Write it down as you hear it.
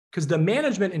because the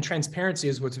management and transparency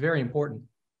is what's very important.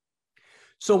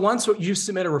 So once you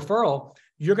submit a referral,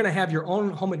 you're going to have your own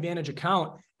Home Advantage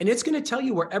account, and it's going to tell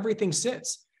you where everything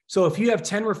sits. So if you have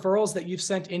 10 referrals that you've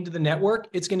sent into the network,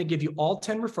 it's going to give you all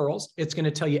 10 referrals. It's going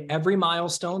to tell you every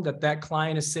milestone that that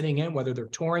client is sitting in, whether they're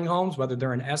touring homes, whether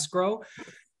they're in escrow.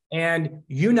 And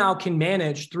you now can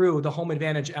manage through the Home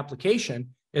Advantage application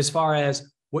as far as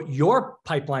what your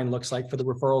pipeline looks like for the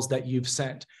referrals that you've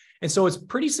sent. And so it's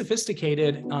pretty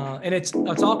sophisticated, and it's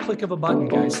all click of a button,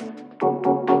 guys.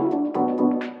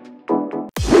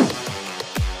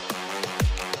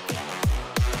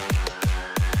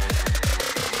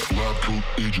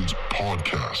 LabCoatAgents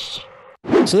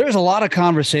podcast. So there's a lot of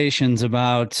conversations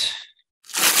about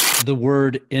the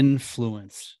word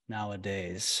influence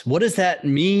nowadays. What does that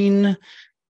mean?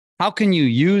 How can you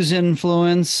use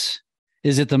influence?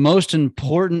 Is it the most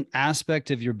important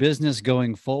aspect of your business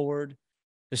going forward?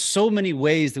 There's so many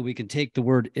ways that we can take the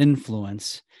word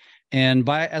influence. And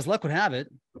as luck would have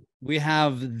it, we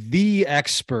have the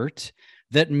expert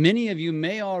that many of you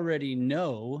may already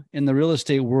know in the real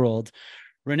estate world,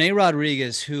 Rene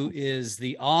Rodriguez, who is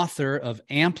the author of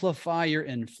Amplify Your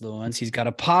Influence. He's got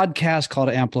a podcast called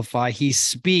Amplify. He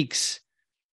speaks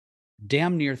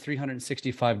damn near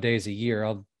 365 days a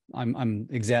year. I'm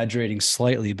exaggerating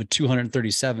slightly, but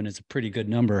 237 is a pretty good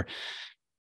number.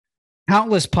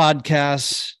 Countless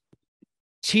podcasts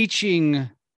teaching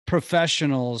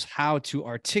professionals how to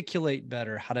articulate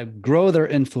better, how to grow their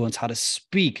influence, how to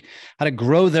speak, how to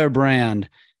grow their brand.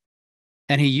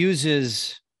 And he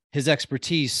uses his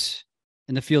expertise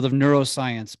in the field of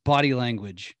neuroscience, body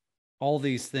language, all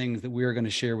these things that we are going to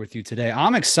share with you today.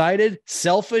 I'm excited.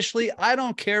 Selfishly, I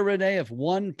don't care, Rene, if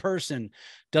one person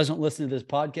doesn't listen to this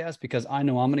podcast, because I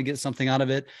know I'm going to get something out of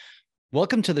it.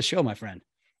 Welcome to the show, my friend.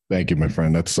 Thank you, my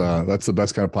friend. That's the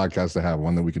best kind of podcast to have,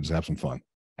 one that we can just have some fun.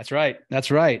 That's right. That's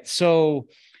right. So,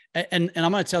 and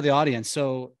I'm going to tell the audience,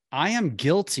 so I am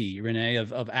guilty, Rene,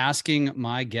 of asking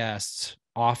my guests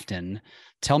often,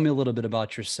 tell me a little bit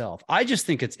about yourself. I just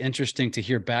think it's interesting to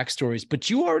hear backstories, but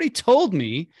you already told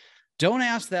me, don't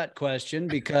ask that question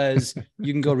because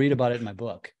you can go read about it in my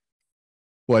book.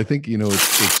 Well, I think,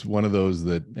 it's one of those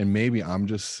that, and maybe I'm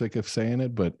just sick of saying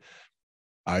it, but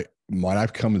what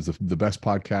I've come is the best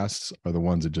podcasts are the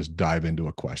ones that just dive into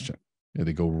a question.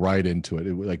 They go right into it.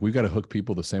 Like, we've got to hook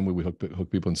people the same way we hook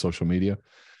people in social media.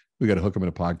 We got to hook them in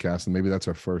a podcast. And maybe that's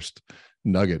our first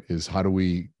nugget, is how do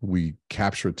we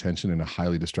capture attention in a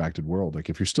highly distracted world? Like,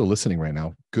 if you're still listening right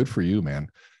now, good for you, man.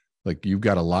 Like, you've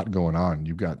got a lot going on.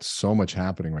 You've got so much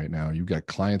happening right now. You've got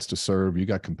clients to serve. You've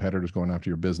got competitors going after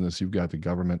your business. You've got the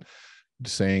government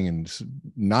saying and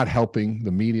not helping,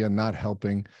 the media not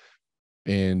helping,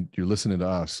 and you're listening to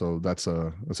us. So that's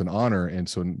an honor. And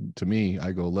so to me,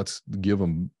 I go, let's give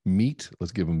them meat.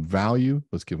 Let's give them value.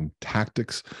 Let's give them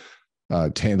tactics.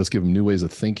 Let's give them new ways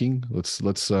of thinking. Let's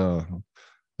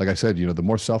like I said, the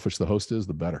more selfish the host is,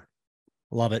 the better.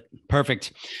 Love it.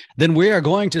 Perfect. Then we are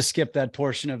going to skip that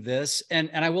portion of this.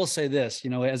 And I will say this,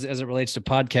 as it relates to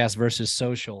podcast versus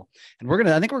social, and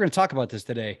I think we're going to talk about this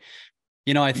today.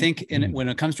 I think when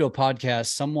it comes to a podcast,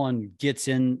 someone gets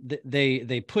in,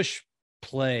 they push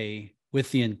play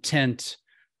with the intent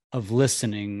of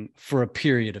listening for a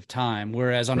period of time.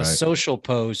 Whereas on a social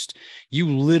post, you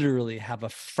literally have a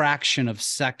fraction of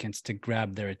seconds to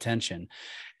grab their attention.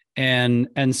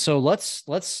 And so let's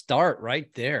start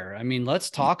right there. I mean,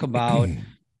 let's talk about,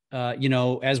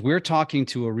 as we're talking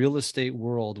to a real estate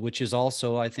world, which is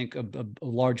also, I think, a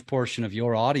large portion of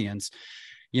your audience,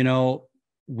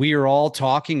 we are all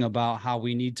talking about how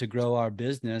we need to grow our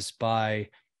business by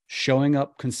showing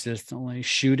up consistently,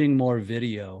 shooting more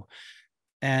video.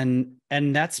 And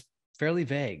that's fairly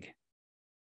vague.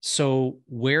 So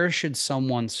where should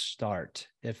someone start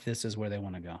if this is where they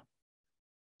want to go?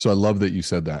 So I love that you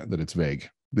said that it's vague.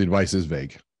 The advice is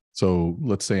vague. So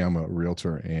let's say I'm a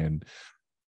realtor and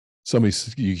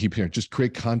you keep hearing, just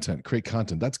create content.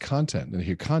 That's content. And I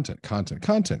hear content,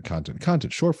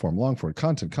 short form, long form,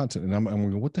 content. And I'm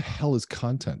going, what the hell is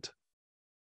content?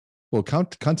 Well,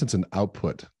 content's an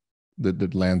output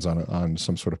that lands on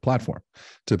some sort of platform,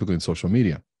 typically in social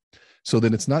media. So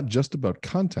then it's not just about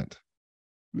content.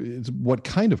 It's what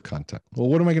kind of content? Well,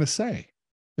 what am I going to say?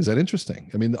 Is that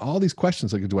interesting? I mean, all these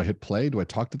questions, like, do I hit play? Do I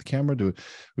talk to the camera?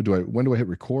 When do I hit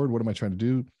record? What am I trying to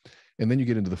do? And then you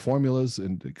get into the formulas,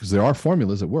 and because there are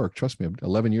formulas that work. Trust me,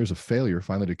 11 years of failure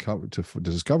finally to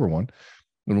discover one.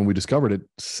 And when we discovered it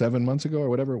 7 months ago or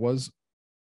whatever it was,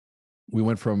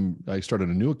 I started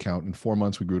a new account. In 4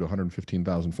 months, we grew to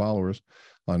 115,000 followers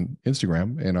on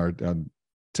Instagram, and on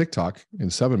TikTok in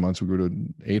 7 months, we grew to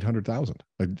 800,000.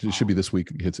 It should be this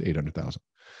week, it hits 800,000.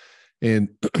 And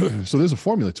so there's a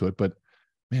formula to it, but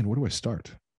man, where do I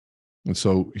start? And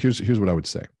so here's what I would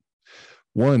say.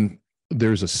 One,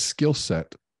 there's a skill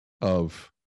set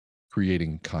of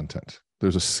creating content.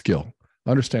 There's a skill,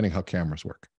 understanding how cameras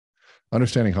work,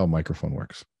 understanding how a microphone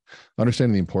works,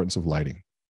 understanding the importance of lighting,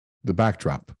 the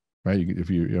backdrop, right? I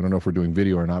don't know if we're doing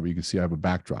video or not, but you can see I have a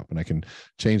backdrop, and I can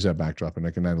change that backdrop, and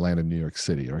I can land in New York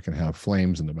City, or I can have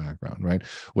flames in the background, right?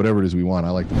 Whatever it is we want. I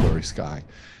like the blurry sky.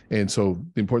 And so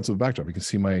the importance of the backdrop, you can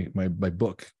see my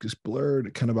book just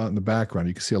blurred kind of out in the background.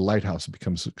 You can see a lighthouse. It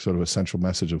becomes sort of a central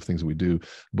message of things that we do,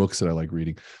 books that I like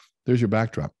reading. There's your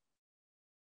backdrop.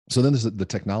 So then there's the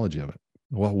technology of it.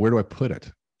 Well, where do I put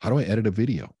it? How do I edit a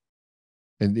video?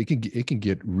 And it can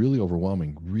get really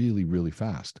overwhelming really, really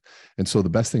fast. And so the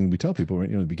best thing we tell people,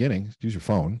 in the beginning, use your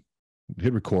phone,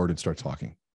 hit record, and start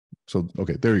talking. So,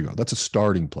 okay, there you go. That's a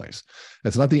starting place.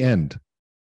 That's not the end.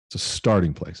 It's a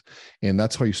starting place. And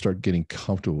that's how you start getting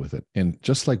comfortable with it. And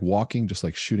just like walking, just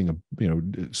like shooting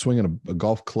swinging a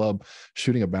golf club,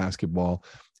 shooting a basketball,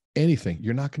 anything,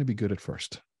 you're not going to be good at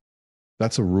first.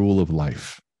 That's a rule of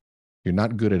life. You're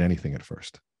not good at anything at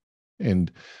first.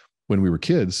 And when we were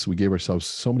kids, we gave ourselves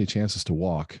so many chances to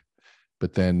walk,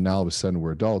 but then now all of a sudden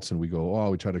we're adults and we go,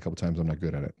 oh, we tried it a couple of times, I'm not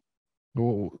good at it.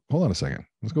 Well, hold on a second.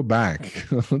 Let's go back.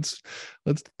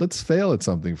 let's fail at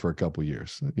something for a couple of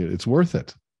years. It's worth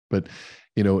it. But,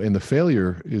 and the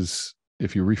failure is,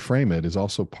 if you reframe it, is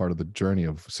also part of the journey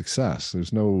of success.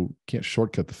 Can't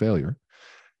shortcut the failure.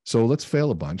 So let's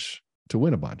fail a bunch to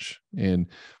win a bunch. And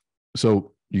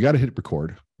so you got to hit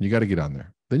record. You got to get on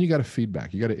there. Then you got to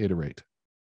feedback. You got to iterate.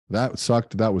 That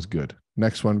sucked. That was good.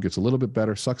 Next one gets a little bit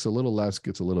better, sucks a little less,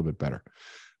 gets a little bit better.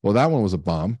 Well, that one was a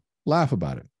bomb. Laugh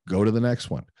about it. Go to the next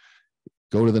one.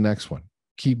 Go to the next one.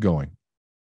 Keep going.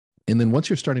 And then once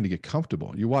you're starting to get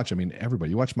comfortable, you watch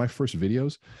my first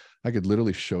videos. I could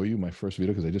literally show you my first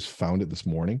video because I just found it this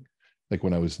morning, like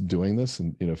when I was doing this.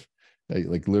 And,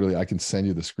 literally I can send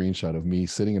you the screenshot of me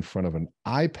sitting in front of an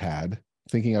iPad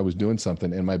thinking I was doing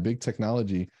something. And my big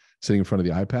technology sitting in front of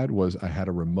the iPad was I had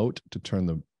a remote to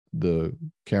turn the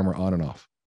camera on and off.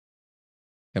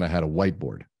 And I had a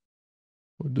whiteboard.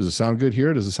 Does it sound good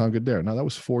here? Does it sound good there? No, that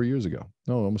was 4 years ago.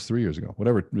 No, almost 3 years ago.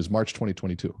 Whatever. It was March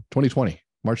 2020.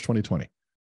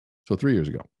 So 3 years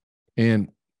ago. And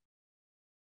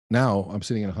now I'm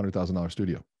sitting in a $100,000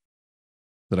 studio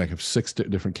that I have 6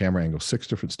 different camera angles, 6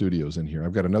 different studios in here.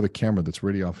 I've got another camera that's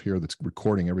ready off here that's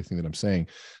recording everything that I'm saying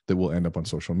that will end up on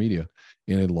social media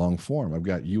in a long form. I've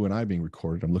got you and I being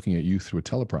recorded. I'm looking at you through a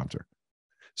teleprompter.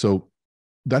 So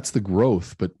that's the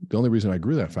growth. But the only reason I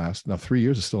grew that fast, now 3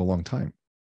 years is still a long time.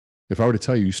 If I were to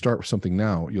tell you, you start with something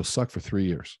now, you'll suck for 3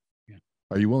 years. Yeah.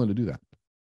 Are you willing to do that?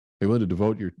 Are you willing to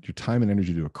devote your time and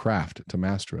energy to a craft to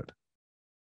master it?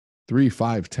 3,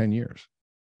 5, 10 years.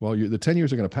 Well, the 10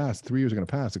 years are going to pass. 3 years are going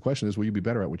to pass. The question is, will you be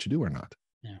better at what you do or not?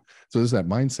 Yeah. So there's that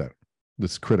mindset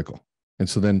that's critical. And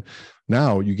so then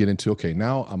now you get into, okay,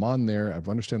 now I'm on there. I've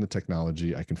understand the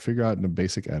technology. I can figure out in the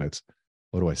basic edits.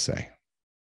 What do I say?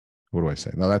 What do I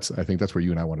say? Now I think that's where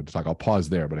you and I wanted to talk. I'll pause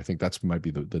there, but I think that's might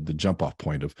be the jump off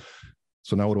point of,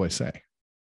 so now what do I say?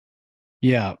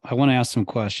 Yeah. I want to ask some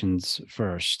questions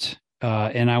first.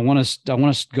 And I want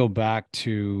to go back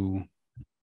to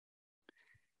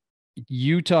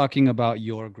you talking about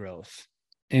your growth.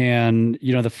 And,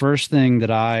 the first thing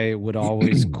that I would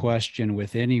always question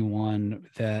with anyone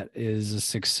that is a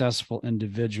successful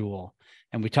individual,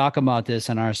 and we talk about this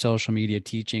in our social media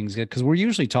teachings, because we're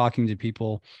usually talking to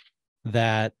people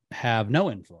that have no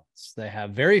influence. They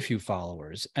have very few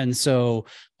followers. And so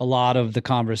a lot of the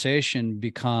conversation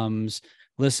becomes,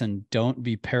 listen, don't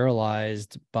be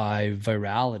paralyzed by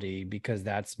virality, because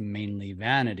that's mainly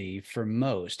vanity for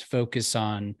most. Focus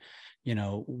on,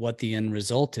 what the end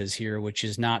result is here, which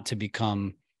is not to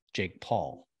become Jake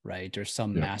Paul, right? Or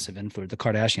some massive influencer, the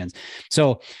Kardashians.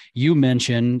 So you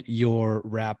mentioned your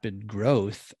rapid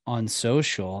growth on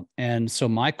social. And so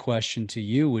my question to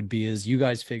you would be, is you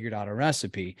guys figured out a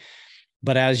recipe,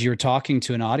 but as you're talking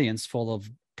to an audience full of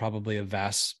probably a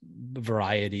vast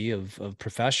variety of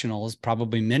professionals,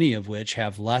 probably many of which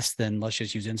have less than, let's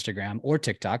just use Instagram or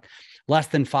TikTok, less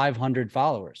than 500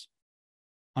 followers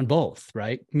on both,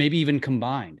 right? Maybe even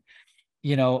combined.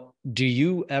 Do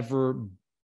you ever,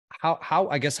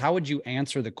 how would you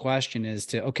answer the question as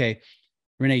to, okay,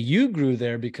 Rene, you grew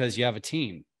there because you have a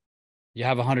team, you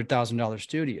have $100,000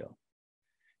 studio,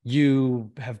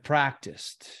 you have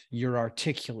practiced, you're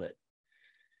articulate.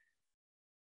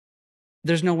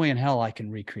 There's no way in hell I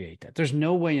can recreate that. There's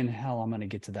no way in hell I'm going to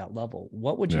get to that level.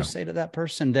 What would you say to that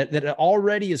person that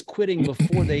already is quitting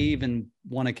before they even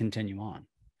want to continue on?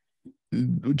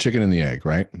 Chicken and the egg,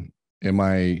 right?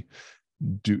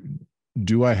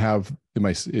 do I have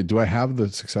the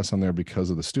success on there because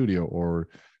of the studio, or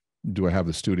do I have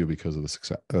the studio because of the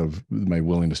success of my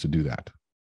willingness to do that?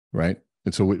 Right.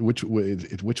 And so which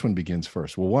one begins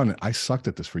first? Well, one, I sucked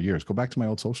at this for years. Go back to my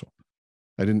old social.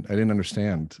 I didn't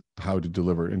understand how to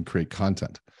deliver and create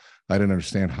content. I didn't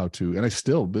understand how to,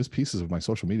 and there's pieces of my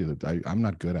social media that I'm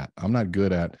not good at. I'm not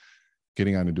good at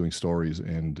getting on and doing stories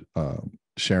and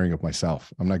sharing of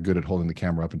myself. I'm not good at holding the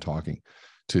camera up and talking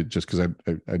to, just because I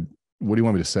what do you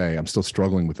want me to say? I'm still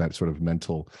struggling with that sort of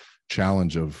mental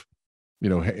challenge of,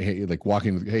 hey, like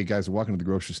hey guys, I'm walking to the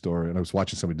grocery store and I was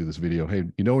watching somebody do this video. Hey,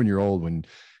 when you're old, when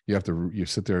you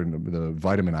sit there in the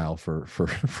vitamin aisle for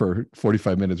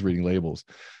 45 minutes reading labels.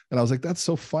 And I was like, that's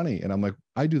so funny. And I'm like,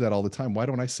 I do that all the time. Why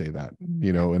don't I say that?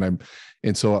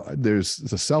 And so there's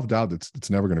a self-doubt that's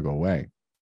never going to go away.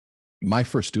 My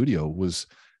first studio was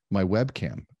my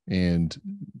webcam, and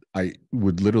I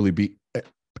would literally be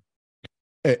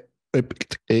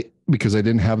because I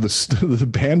didn't have the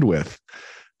bandwidth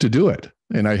to do it.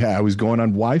 And I was going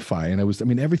on Wi-Fi,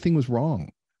 and everything was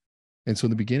wrong. And so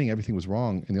in the beginning, everything was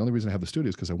wrong. And the only reason I have the studio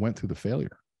is because I went through the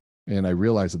failure. And I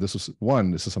realized that this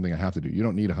is something I have to do. You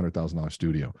don't need $100,000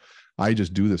 studio. I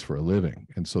just do this for a living.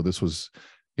 And so this was,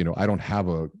 I don't have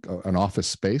an office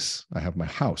space. I have my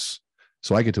house.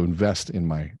 So I get to invest in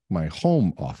my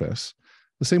home office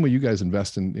the same way you guys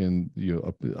invest in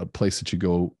a place that you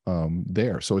go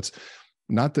there. So it's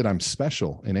not that I'm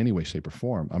special in any way, shape, or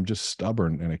form. I'm just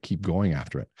stubborn and I keep going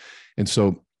after it. And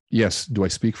so, yes, do I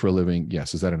speak for a living?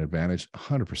 Yes. Is that an advantage?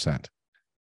 100%.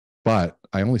 But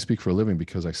I only speak for a living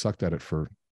because I sucked at it for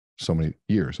so many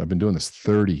years. I've been doing this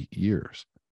 30 years.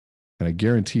 And I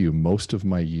guarantee you, most of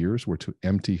my years were to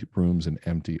empty rooms and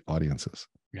empty audiences.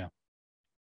 Yeah.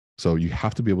 So you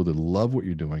have to be able to love what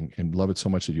you're doing and love it so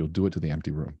much that you'll do it to the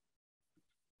empty room.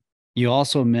 You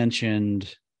also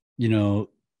mentioned, you've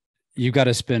got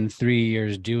to spend 3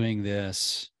 years doing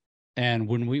this. And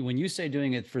when you say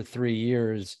doing it for 3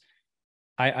 years,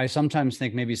 I sometimes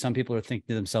think maybe some people are thinking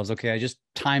to themselves, okay,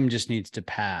 time just needs to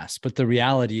pass. But the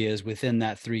reality is within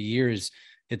that 3 years,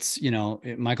 it's,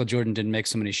 Michael Jordan didn't make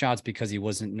so many shots because he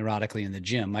wasn't neurotically in the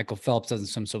gym. Michael Phelps doesn't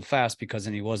swim so fast because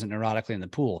then he wasn't neurotically in the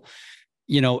pool.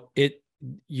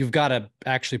 You've got to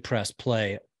actually press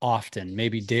play often,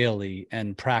 maybe daily,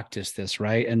 and practice this,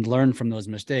 right? And learn from those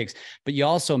mistakes. But you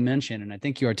also mentioned, and I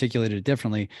think you articulated it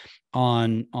differently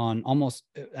on almost,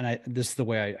 and this is the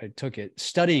way I took it,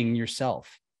 studying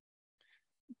yourself.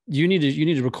 You need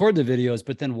to record the videos,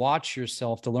 but then watch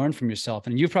yourself to learn from yourself.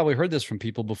 And you've probably heard this from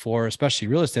people before, especially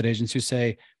real estate agents who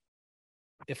say,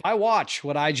 if I watch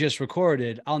what I just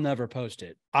recorded, I'll never post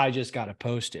it. I just got to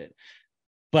post it.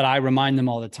 But I remind them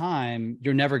all the time,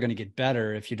 you're never going to get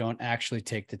better if you don't actually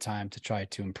take the time to try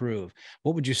to improve.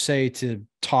 What would you say to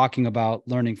talking about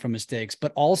learning from mistakes,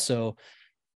 but also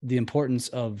the importance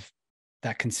of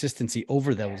that consistency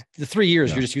over the 3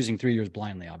 years? Yeah. You're just using 3 years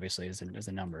blindly, obviously, as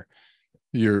a number.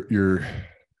 You're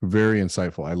very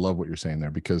insightful. I love what you're saying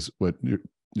there, because what you're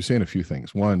saying a few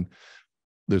things. One,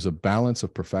 there's a balance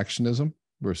of perfectionism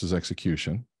versus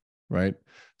execution, right?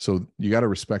 So you got to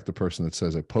respect the person that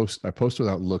says, I post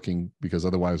without looking because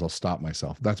otherwise I'll stop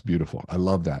myself. That's beautiful. I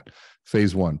love that.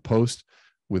 Phase one, post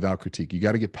without critique. You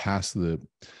got to get past the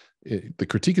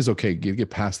critique is okay. You get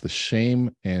past the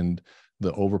shame and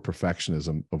the over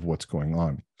perfectionism of what's going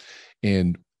on.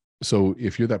 And so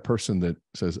if you're that person that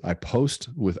says, I post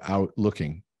without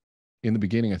looking in the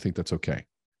beginning, I think that's okay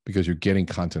because you're getting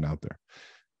content out there.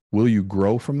 Will you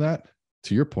grow from that?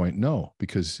 To your point, no,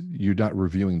 because you're not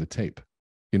reviewing the tape.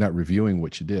 You're not reviewing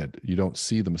what you did. You don't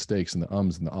see the mistakes and the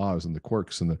ums and the ahs and the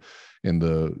quirks and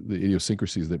the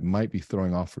idiosyncrasies that might be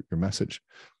throwing off your message.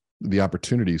 The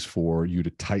opportunities for you to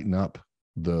tighten up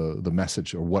the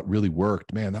message, or what really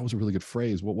worked. Man, that was a really good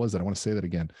phrase. What was that? I want to say that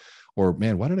again. Or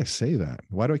man, why did I say that?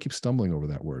 Why do I keep stumbling over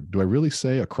that word? Do I really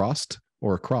say across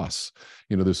or across?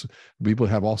 There's people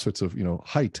have all sorts of,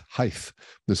 height.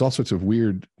 There's all sorts of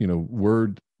weird,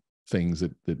 word things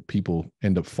that people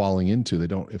end up falling into.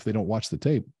 If they don't watch the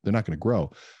tape, they're not going to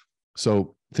grow.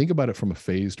 So think about it from a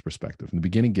phased perspective. In the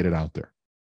beginning, get it out there.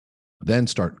 Then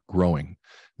start growing.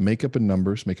 Make up in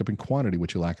numbers, make up in quantity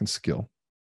what you lack in skill.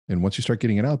 And once you start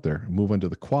getting it out there, move into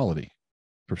the quality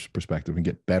perspective and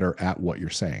get better at what you're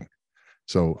saying.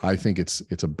 So I think it's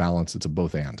a balance. It's a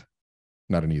both and,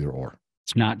 not an either or.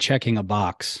 It's not checking a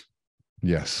box.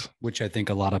 Yes. Which I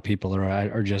think a lot of people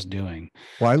are just doing.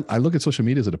 Well, I look at social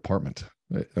media as a department.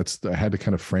 I had to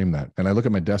kind of frame that. And I look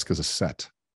at my desk as a set.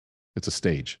 It's a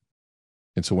stage.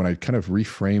 And so when I kind of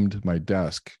reframed my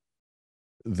desk,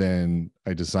 then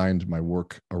I designed my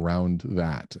work around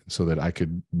that so that I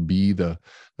could be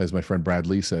as my friend Brad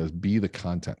Lee says, be the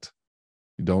content.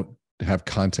 You don't have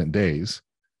content days.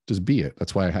 Just be it.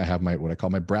 That's why I have what I call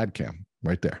my Brad cam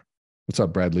right there. What's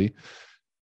up, Bradley?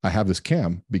 I have this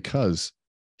cam because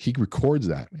he records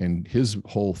that. And his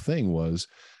whole thing was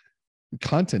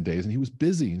content days, and he was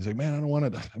busy. He's like, man, I don't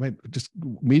want to, I might just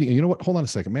meeting. And you know what? Hold on a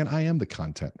second, man. I am the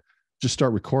content. Just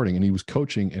start recording. And he was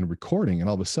coaching and recording. And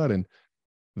all of a sudden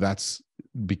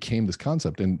became this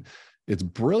concept. And it's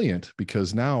brilliant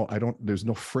because now there's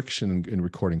no friction in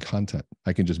recording content.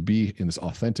 I can just be in this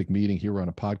authentic meeting here on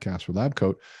a podcast for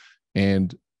LabCoat,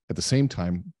 and at the same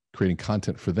time creating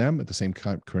content for them, at the same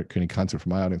time creating content for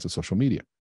my audience on social media.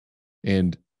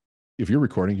 And if you're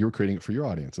recording, you're creating it for your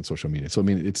audience on social media. So I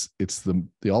mean, it's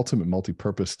the ultimate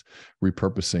multi-purposed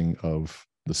repurposing of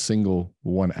the single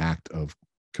one act of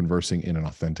conversing in an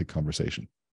authentic conversation.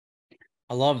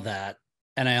 I love that.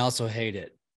 And I also hate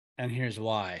it. And here's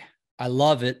why. I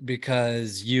love it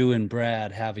because you and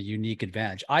Brad have a unique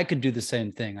advantage. I could do the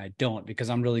same thing. I don't, because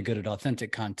I'm really good at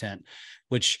authentic content,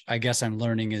 which I guess I'm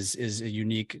learning is a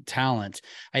unique talent.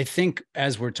 I think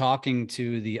as we're talking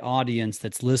to the audience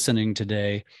that's listening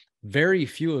today, very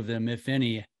few of them, if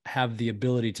any, have the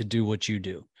ability to do what you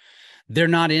do. They're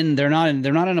not in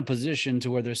a position to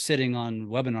where they're sitting on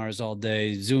webinars all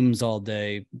day, Zooms all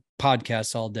day,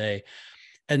 podcasts all day.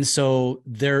 And so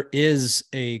there is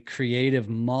a creative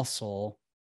muscle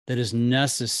that is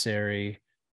necessary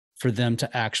for them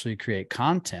to actually create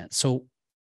content. So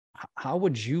how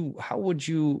would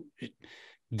you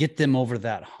get them over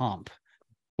that hump?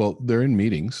 Well, they're in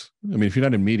meetings. I mean, if you're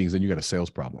not in meetings, then you got a sales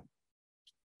problem,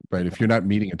 right? If you're not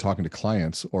meeting and talking to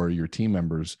clients or your team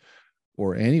members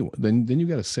or anyone, then you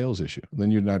got a sales issue.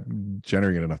 Then you're not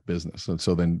generating enough business. And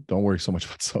so then don't worry so much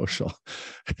about social.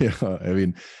 I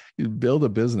mean, you build a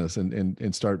business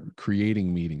and start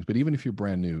creating meetings. But even if you're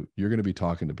brand new, you're going to be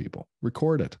talking to people.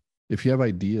 Record it. If you have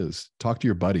ideas, talk to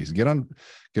your buddies. Get on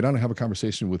and have a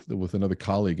conversation with another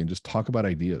colleague and just talk about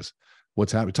ideas.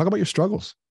 What's happening? Talk about your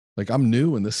struggles. Like, I'm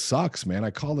new and this sucks, man.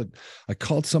 I called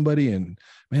somebody and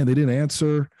man, they didn't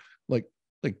answer. Like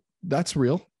that's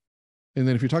real. And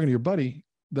then if you're talking to your buddy,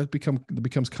 that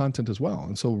becomes content as well.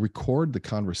 And so record the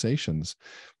conversations.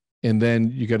 And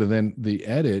then you got to the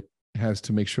edit has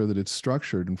to make sure that it's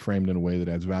structured and framed in a way that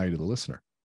adds value to the listener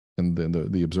and then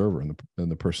the observer and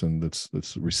the person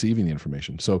that's receiving the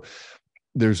information. So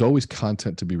there's always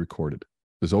content to be recorded.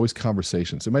 There's always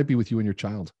conversations. It might be with you and your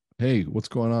child. Hey, what's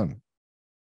going on?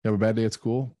 You have a bad day at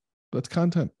school? That's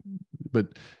content. But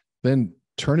then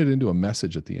turn it into a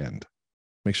message at the end.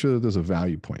 Make sure that there's a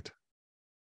value point.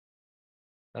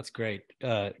 That's great.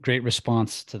 Great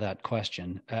response to that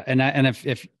question. And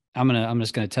if I'm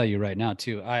just going to tell you right now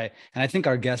too. I think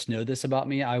our guests know this about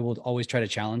me. I will always try to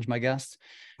challenge my guests.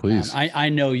 Please. I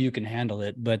know you can handle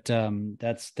it, but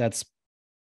that's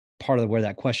part of where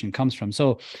that question comes from.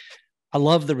 So I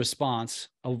love the response,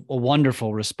 a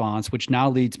wonderful response, which now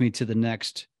leads me to the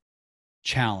next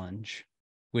challenge,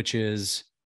 which is,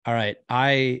 all right,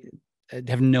 I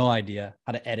have no idea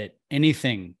how to edit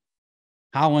anything.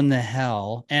 How in the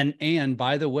hell? And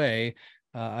by the way,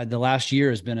 the last year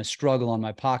has been a struggle on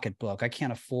my pocketbook. I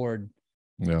can't afford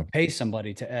to pay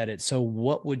somebody to edit. So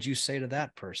what would you say to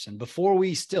that person before we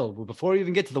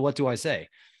even get to the what do I say?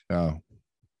 Well,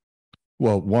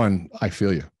 one, I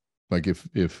feel you. Like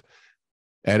if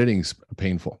editing's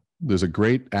painful, there's a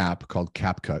great app called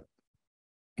CapCut.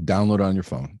 Download it on your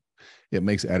phone. It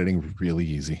makes editing really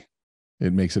easy.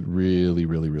 It makes it really,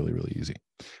 really, really, really easy.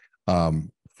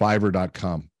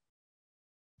 Fiverr.com.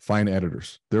 Find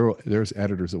editors. There's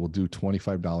editors that will do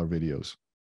 $25 videos.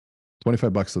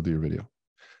 $25 they'll do your video.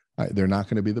 They're not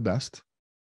going to be the best,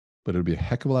 but it'll be a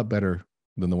heck of a lot better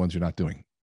than the ones you're not doing.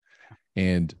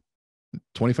 And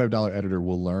 $25 editor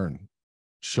will learn.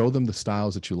 Show them the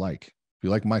styles that you like. If you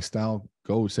like my style,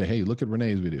 go say, hey, look at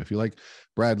Rene's video. If you like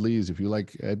Brad Lee's, if you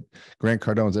like Grant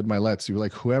Cardone's, Ed Milet's, if you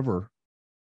like whoever,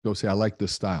 go say, I like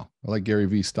this style. I like Gary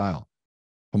Vee's style,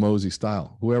 Hormozi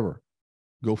style, whoever.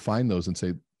 Go find those and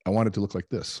say, I want it to look like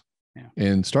this. Yeah.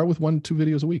 And start with 1-2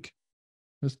 videos a week.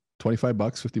 That's $25,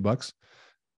 $50.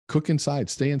 Cook inside,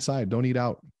 stay inside. Don't eat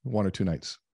out 1 or 2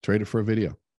 nights. Trade it for a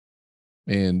video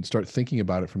and start thinking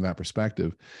about it from that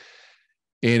perspective.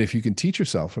 And if you can teach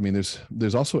yourself, I mean,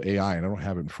 there's also AI, and I don't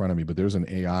have it in front of me, but there's an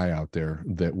AI out there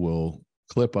that will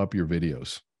clip up your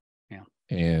videos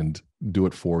and do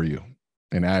it for you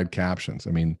and add captions.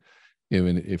 I mean,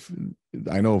 even if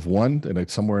I know of one, and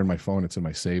it's somewhere in my phone, it's in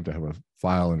my saved. I have a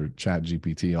file under Chat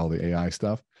GPT, all the AI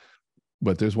stuff,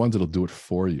 but there's ones that'll do it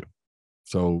for you.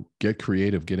 So get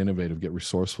creative, get innovative, get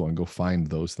resourceful, and go find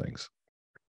those things.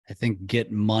 I think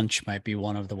Get Munch might be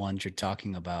one of the ones you're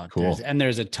talking about. Cool.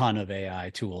 There's a ton of AI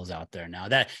tools out there now.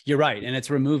 That you're right. And it's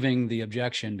removing the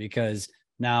objection, because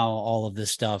now all of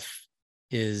this stuff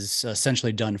is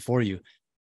essentially done for you.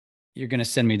 You're going to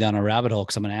send me down a rabbit hole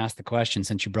because I'm going to ask the question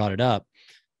since you brought it up.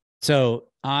 So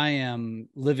I am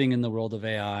living in the world of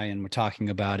AI, and we're talking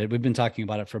about it. We've been talking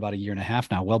about it for about 1.5 years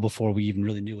now, well before we even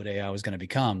really knew what AI was going to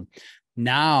become.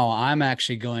 Now I'm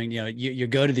actually going, you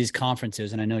go to these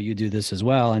conferences, and I know you do this as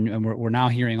well. And we're now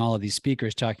hearing all of these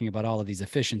speakers talking about all of these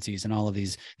efficiencies and all of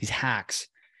these hacks.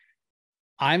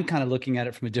 I'm kind of looking at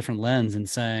it from a different lens and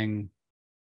saying,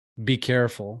 be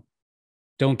careful.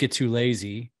 Don't get too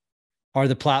lazy. Are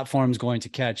the platforms going to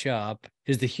catch up?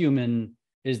 Is the human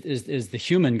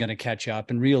going to catch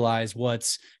up and realize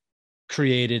what's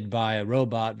created by a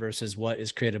robot versus what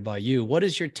is created by you? What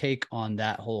is your take on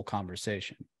that whole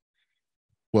conversation?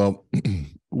 Well,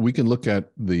 we can look at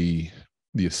the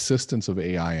assistance of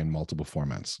AI in multiple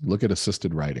formats. Look at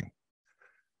assisted writing.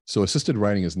 So assisted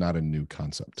writing is not a new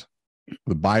concept.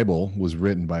 The Bible was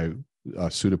written by a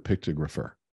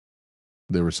pseudopictographer.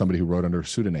 There was somebody who wrote under a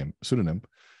pseudonym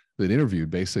that interviewed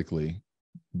basically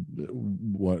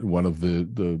one of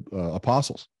the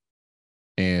apostles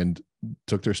and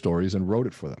took their stories and wrote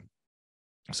it for them.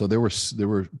 So there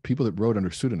were people that wrote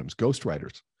under pseudonyms,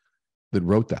 ghostwriters that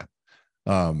wrote that.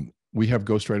 We have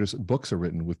ghostwriters. Books are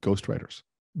written with ghostwriters.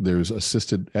 There's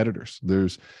assisted editors.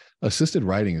 There's assisted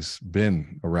writing has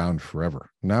been around forever.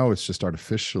 Now it's just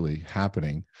artificially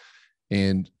happening.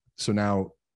 And so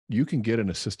now you can get an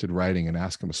assisted writing and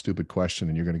ask them a stupid question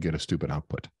and you're going to get a stupid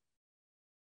output.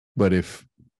 But if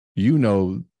you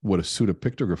know what a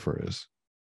pseudopictographer is,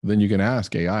 then you can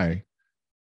ask AI,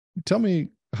 tell me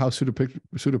how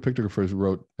pseudopictographers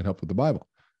wrote and helped with the Bible.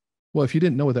 Well, if you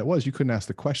didn't know what that was, you couldn't ask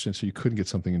the question, so you couldn't get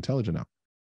something intelligent out.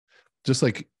 Just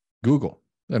like Google.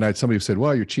 And I had somebody who said,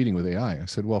 well, you're cheating with AI. I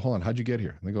said, well, hold on, how'd you get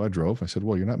here? And they go, I drove. I said,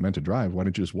 well, you're not meant to drive. Why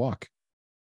didn't you just walk?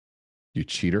 You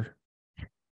cheater.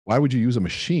 Why would you use a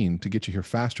machine to get you here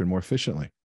faster and more efficiently?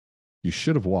 You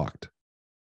should have walked.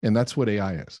 And that's what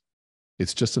AI is.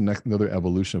 It's just another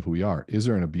evolution of who we are. Is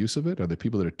there an abuse of it? Are there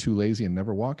people that are too lazy and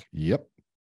never walk? Yep.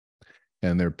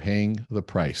 And they're paying the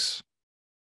price.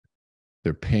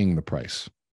 They're paying the price.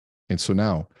 And so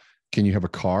now, can you have a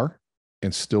car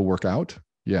and still work out?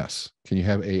 Yes. Can you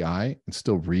have AI and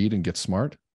still read and get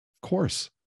smart? Of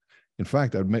course. In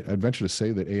fact, I'd venture to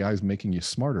say that AI is making you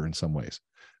smarter in some ways,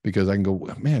 because I can go,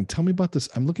 man, tell me about this.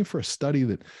 I'm looking for a study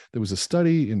that there was a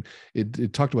study and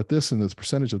it talked about this and this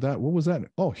percentage of that. What was that?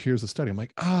 Oh, here's the study. I'm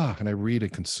like, and I read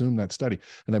and consume that study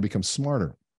and I become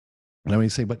smarter. And I may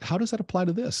say, but how does that apply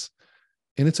to this?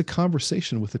 And it's a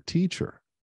conversation with a teacher.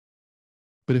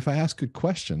 But if I ask good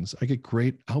questions, I get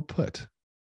great output,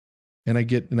 and I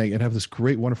have this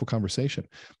great, wonderful conversation.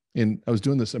 And I'm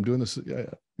doing this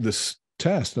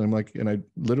test, and I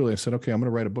said, okay, I'm going to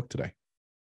write a book today.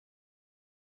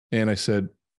 And I said,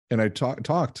 and I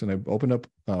talked, and I opened up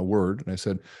Word, and I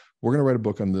said, we're going to write a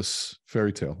book on this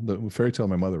fairy tale, the fairy tale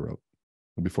my mother wrote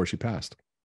before she passed,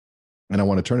 and I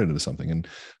want to turn it into something. And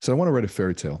so I want to write a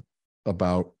fairy tale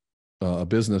about a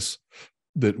business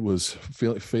that was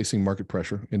facing market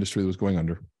pressure, industry that was going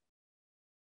under,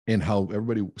 and how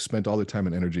everybody spent all their time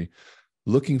and energy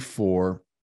looking for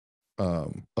a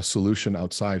solution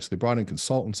outside. So they brought in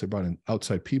consultants, they brought in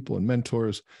outside people and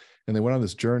mentors, and they went on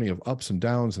this journey of ups and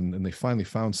downs, and they finally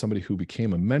found somebody who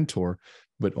became a mentor,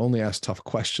 but only asked tough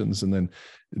questions. And then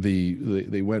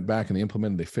they went back and they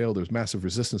implemented, they failed. There was massive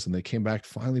resistance, and they came back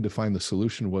finally to find the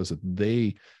solution was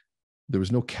that there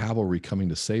was no cavalry coming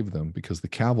to save them, because the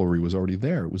cavalry was already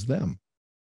there. It was them.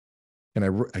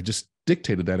 And I just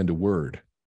dictated that into Word.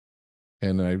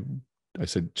 And I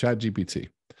said, ChatGPT,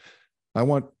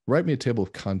 write me a table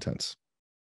of contents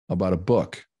about a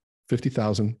book,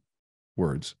 50,000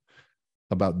 words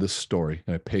about this story.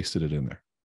 And I pasted it in there.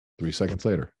 3 seconds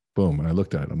later, boom. And I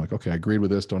looked at it. I'm like, okay, I agreed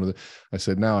with this. I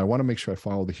said, now I want to make sure I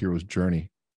follow the hero's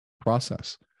journey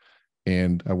process.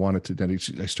 And I wanted to, then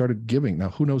I started giving. Now,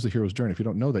 who knows the hero's journey? If you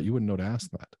don't know that, you wouldn't know to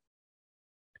ask that.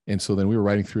 And so then we were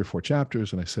writing 3 or 4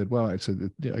 chapters. And I said,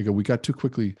 we got too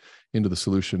quickly into the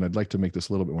solution. I'd like to make this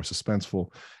a little bit more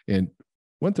suspenseful. And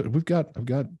I've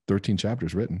got 13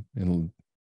 chapters written in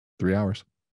 3 hours.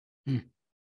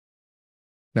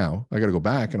 Now I got to go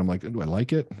back and I'm like, do I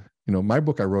like it? My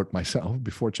book I wrote myself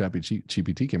before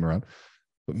ChatGPT came around,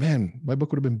 but man, my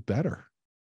book would have been better.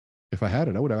 If I had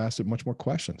it, I would have asked it much more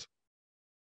questions.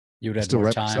 You would have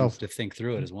more time to think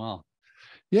through it as well.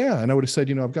 Yeah. And I would have said,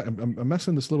 I'm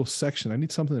messing this little section. I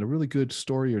need something, a really good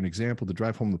story or an example to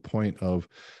drive home the point of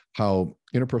how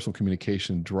interpersonal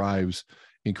communication drives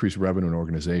increase revenue in an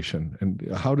organization.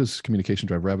 And how does communication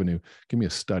drive revenue? Give me a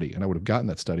study. And I would have gotten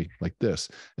that study like this.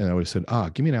 And I would have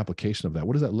said, give me an application of that.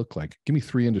 What does that look like? Give me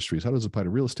 3 industries. How does it apply to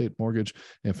real estate, mortgage,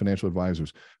 and financial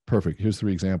advisors? Perfect. Here's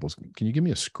 3 examples. Can you give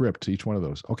me a script to each one of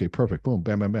those? Okay, perfect. Boom,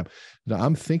 bam, bam, bam. Now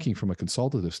I'm thinking from a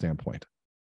consultative standpoint.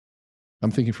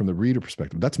 I'm thinking from the reader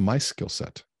perspective. That's my skill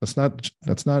set.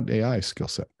 That's not AI skill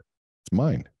set. It's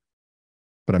mine.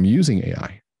 But I'm using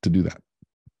AI to do that.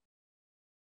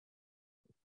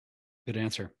 Good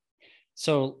answer.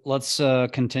 So let's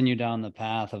continue down the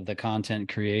path of the content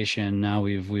creation. Now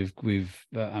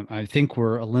I think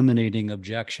we're eliminating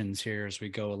objections here as we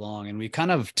go along, and we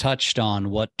kind of touched on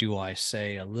what do I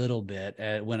say a little bit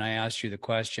when I asked you the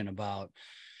question about,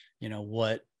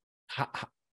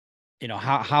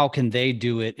 how can they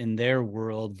do it in their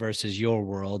world versus your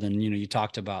world, and you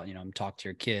talked about talk to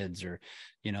your kids, or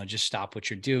just stop what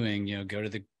you're doing, go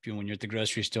to when you're at the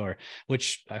grocery store,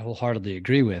 which I wholeheartedly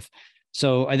agree with.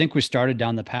 So I think we started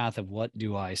down the path of what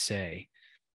do I say.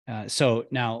 So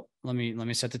now let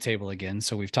me set the table again.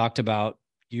 So we've talked about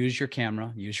use your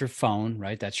camera, use your phone,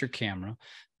 right? That's your camera.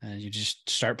 You just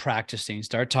start practicing,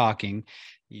 start talking.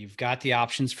 You've got the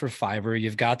options for Fiverr.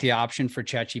 You've got the option for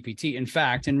ChatGPT. In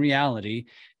fact, in reality,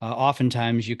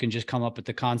 oftentimes you can just come up with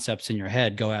the concepts in your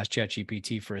head, go ask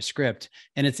ChatGPT for a script,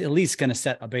 and it's at least going to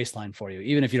set a baseline for you.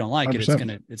 Even if you don't like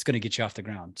 100%. it, it's going to get you off the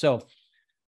ground. So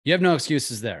you have no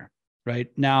excuses there. Right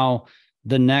now,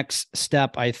 the next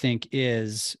step, I think,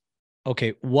 is,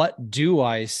 okay, what do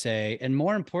I say? And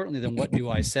more importantly than what do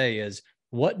I say is,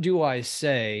 what do I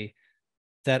say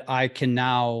that I can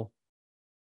now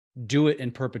do it in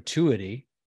perpetuity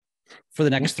for the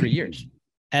next 3 years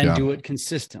and do it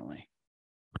consistently?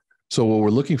 So what we're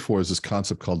looking for is this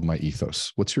concept called my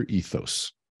ethos. What's your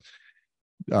ethos?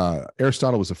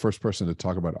 Aristotle was the first person to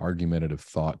talk about argumentative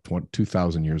thought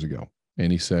 2,000 years ago. And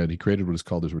he said he created what is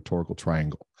called his rhetorical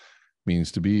triangle. It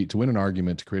means to win an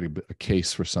argument, to create a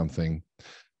case for something,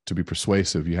 to be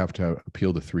persuasive, you have to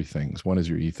appeal to 3 things. One is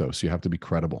your ethos. You have to be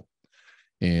credible.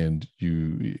 And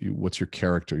what's your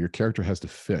character? Your character has to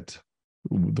fit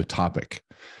the topic.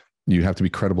 You have to be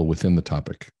credible within the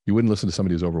topic. You wouldn't listen to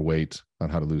somebody who's overweight on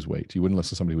how to lose weight. You wouldn't listen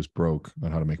to somebody who's broke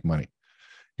on how to make money.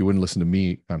 You wouldn't listen to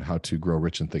me on how to grow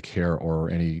rich and thick hair or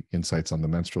any insights on the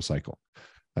menstrual cycle.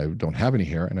 I don't have any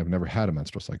hair and I've never had a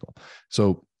menstrual cycle.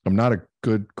 So I'm not a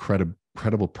good,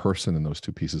 credible person in those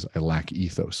 2 pieces. I lack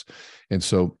ethos. And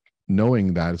so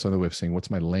knowing that, it's another way of saying, what's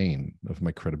my lane of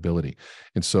my credibility?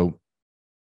 And so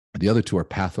the other 2 are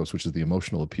pathos, which is the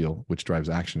emotional appeal, which drives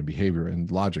action and behavior,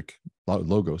 and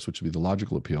logos, which would be the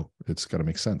logical appeal. It's got to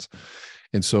make sense.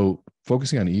 And so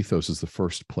focusing on ethos is the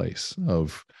first place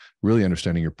of really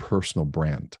understanding your personal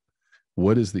brand.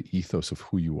 What is the ethos of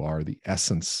who you are, the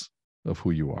essence of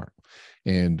who you are?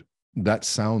 And that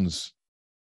sounds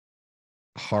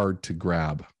hard to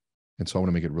grab. And so I want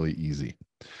to make it really easy.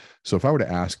 So if I were to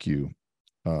ask you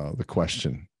the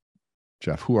question,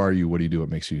 Jeff, who are you? What do you do? What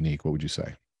makes you unique? What would you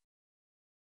say?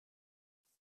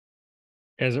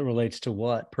 As it relates to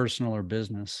what? Personal or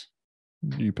business?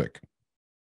 You pick.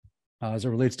 As it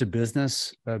relates to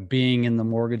business, being in the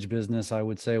mortgage business, I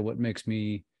would say what makes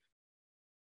me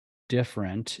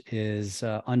different is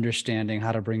understanding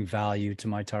how to bring value to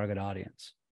my target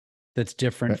audience that's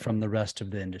different from the rest of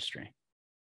the industry.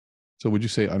 So would you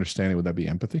say understanding, would that be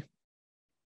empathy?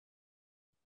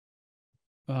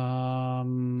 I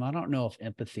don't know if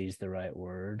empathy is the right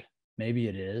word. Maybe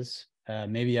it is.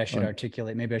 Maybe I should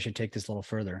articulate. Maybe I should take this a little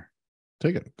further.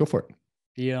 Take it. Go for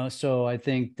it. So I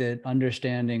think that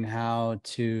understanding I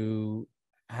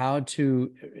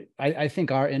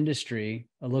think our industry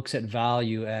looks at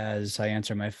value as I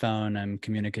answer my phone, I'm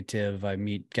communicative, I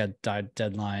get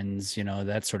deadlines,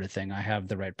 that sort of thing. I have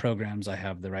the right programs, I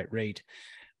have the right rate.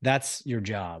 That's your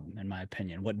job, in my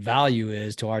opinion. What value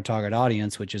is to our target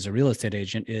audience, which is a real estate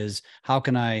agent, is how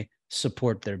can I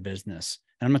support their business?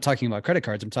 And I'm not talking about credit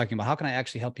cards. I'm talking about how can I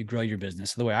actually help you grow your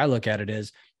business? So the way I look at it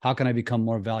is, how can I become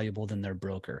more valuable than their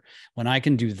broker? When I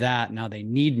can do that, now they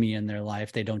need me in their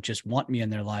life. They don't just want me in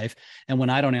their life. And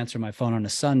when I don't answer my phone on a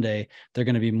Sunday, they're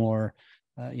going to be more,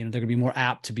 they're going to be more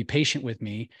apt to be patient with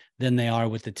me than they are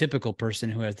with the typical person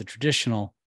who has the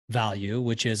traditional value,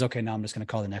 which is, okay, now I'm just going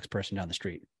to call the next person down the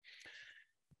street.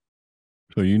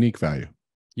 So unique value.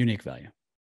 Unique value.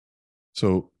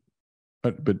 So,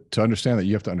 but to understand that,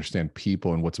 you have to understand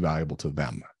people and what's valuable to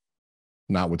them,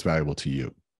 not what's valuable to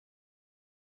you.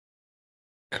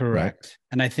 Correct. Right?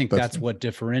 And I think that's what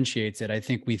differentiates it. I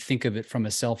think we think of it from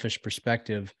a selfish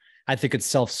perspective. I think it's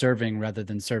self-serving rather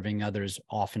than serving others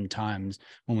oftentimes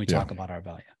when we talk about our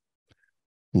value.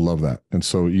 Love that. And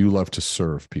so you love to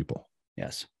serve people.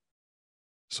 Yes.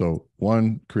 So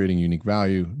one, creating unique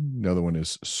value. The other one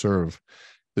is serve.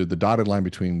 The dotted line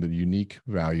between the unique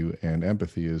value and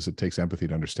empathy is it takes empathy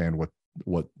to understand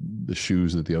what the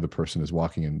shoes that the other person is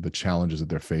walking in, the challenges that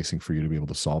they're facing for you to be able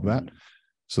to solve that.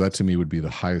 So that to me would be the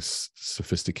highest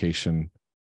sophistication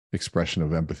expression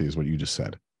of empathy is what you just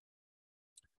said.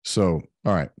 So,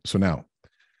 all right. So now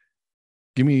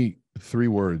give me 3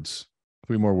 more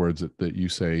words that you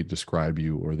say describe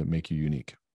you or that make you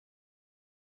unique.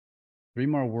 3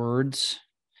 more words.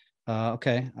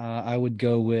 Okay. I would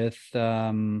go with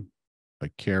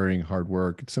like caring, hard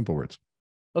work, simple words.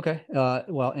 Okay.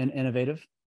 Well, and innovative.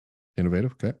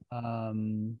 Innovative. Okay.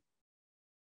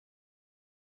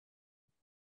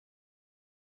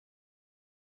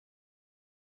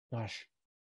 Gosh.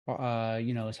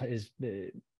 Is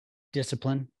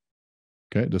discipline.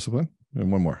 Okay. Discipline.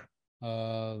 And one more.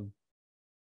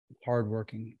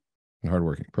 Hardworking. And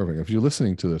hardworking. Perfect. If you're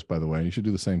listening to this, by the way, you should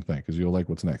do the same thing because you'll like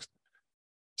what's next.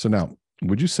 So now,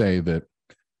 would you say that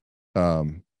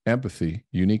empathy,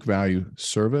 unique value,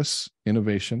 service,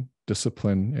 innovation,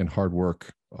 discipline, and hard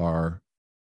work are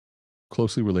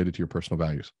closely related to your personal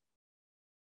values?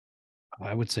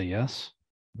 I would say yes.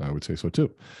 I would say so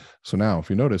too. So now, if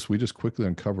you notice, we just quickly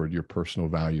uncovered your personal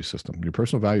value system. Your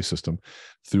personal value system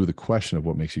through the question of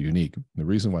what makes you unique. The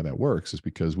reason why that works is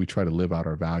because we try to live out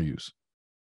our values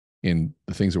in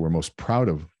the things that we're most proud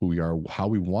of, who we are, how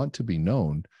we want to be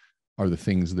known are the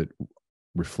things that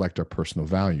reflect our personal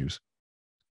values.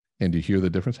 And do you hear the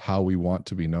difference? How we want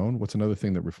to be known. What's another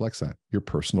thing that reflects that? Your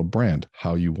personal brand,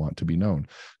 how you want to be known.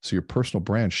 So your personal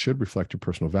brand should reflect your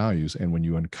personal values. And when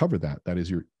you uncover that, that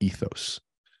is your ethos.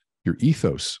 Your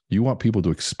ethos, you want people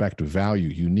to expect value,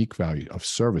 unique value of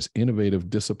service, innovative,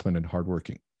 disciplined, and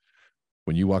hardworking.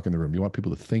 When you walk in the room, you want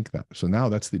people to think that. So now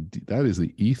that is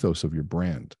the ethos of your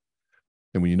brand.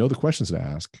 And when you know the questions to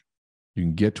ask, you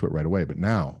can get to it right away. But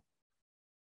now,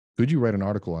 could you write an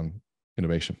article on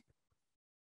innovation?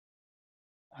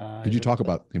 Could you talk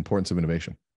about the importance of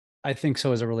innovation? I think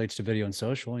so as it relates to video and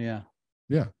social. Yeah.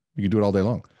 Yeah. You can do it all day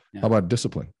long. Yeah. How about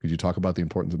discipline? Could you talk about the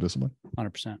importance of discipline?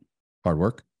 100%. Hard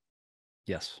work?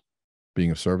 Yes.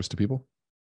 Being of service to people?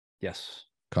 Yes.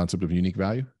 Concept of unique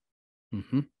value?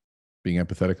 Mm-hmm. Being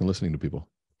empathetic and listening to people?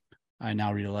 I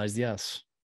now realize yes.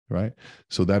 Right?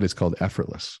 So that is called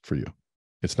effortless for you.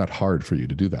 It's not hard for you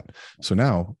to do that. So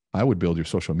now I would build your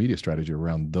social media strategy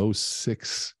around those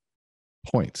 6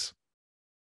 points.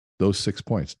 Those 6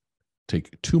 points.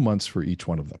 Take 2 months for each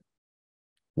one of them.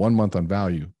 1 month on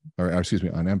value,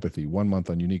 on empathy, 1 month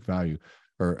on unique value,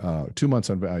 or 2 months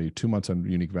on value, 2 months on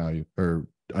unique value, or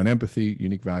on empathy,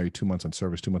 unique value, 2 months on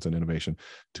service, 2 months on innovation,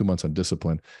 2 months on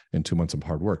discipline, and 2 months on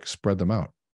hard work. Spread them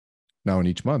out. Now in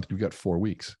each month, you've got 4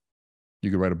 weeks.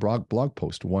 You could write a blog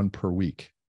post, 1 per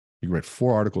week. You can write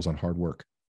 4 articles on hard work,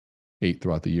 8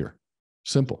 throughout the year.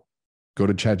 Simple. Go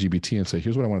to ChatGPT and say,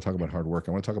 here's what I want to talk about hard work.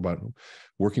 I want to talk about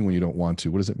working when you don't want to.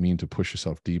 What does it mean to push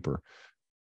yourself deeper?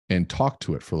 And talk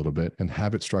to it for a little bit and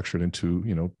have it structured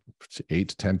into,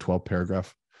 8, 10, 12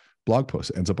 paragraph blog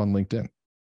post. It ends up on LinkedIn.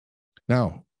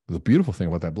 Now, the beautiful thing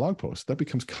about that blog post, that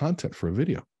becomes content for a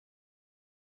video.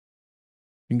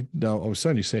 Now, all of a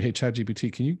sudden you say, hey,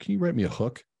 ChatGPT, can you write me a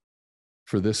hook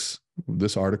for this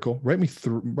article? Write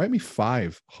me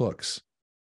 5 hooks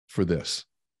for this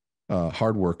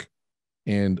hard work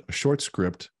and a short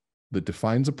script that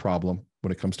defines a problem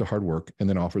when it comes to hard work and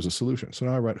then offers a solution. So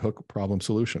now I write hook, problem,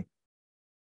 solution.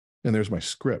 And there's my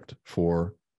script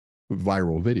for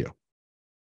viral video.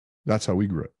 That's how we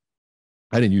grew it.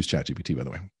 I didn't use ChatGPT, by the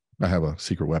way. I have a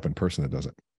secret weapon person that does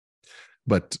it.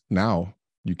 But now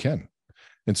you can.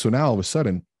 And so now all of a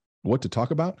sudden, what to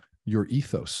talk about? Your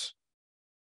ethos.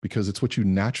 Because it's what you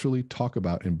naturally talk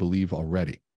about and believe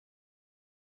already.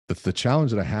 The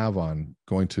challenge that I have on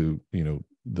going to,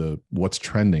 the what's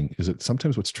trending is that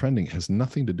sometimes what's trending has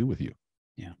nothing to do with you.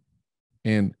 Yeah.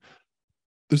 And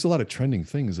there's a lot of trending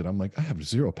things that I'm like, I have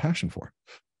zero passion for.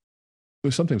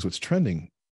 There's sometimes what's trending,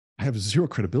 I have zero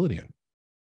credibility in.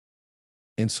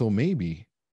 And so maybe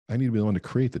I need to be the one to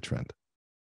create the trend.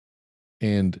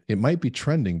 And it might be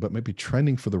trending, but might be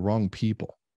trending for the wrong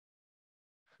people.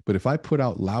 But if I put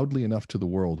out loudly enough to the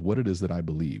world what it is that I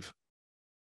believe,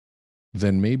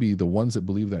 then maybe the ones that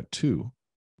believe that too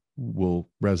will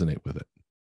resonate with it.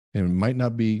 And it might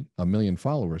not be 1 million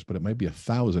followers, but it might be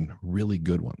 1,000 really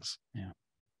good ones. Yeah.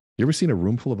 You ever seen a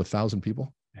room full of 1,000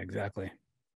 people? Exactly.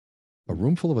 A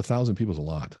room full of 1,000 people is a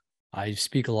lot. I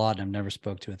speak a lot and I've never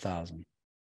spoke to 1,000.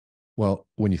 Well,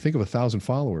 when you think of 1,000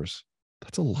 followers,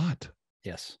 that's a lot.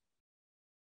 Yes.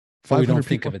 But we don't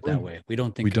think of it that room. way. We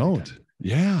don't think we don't.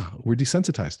 Yeah. We're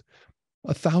desensitized.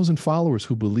 1,000 followers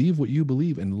who believe what you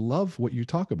believe and love what you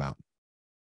talk about.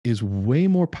 is way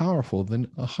more powerful than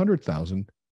 100,000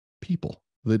 people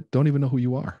that don't even know who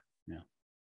you are. Yeah.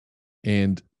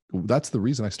 And that's the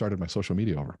reason I started my social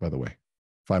media over, by the way,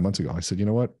 5 months ago. I said, you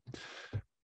know what?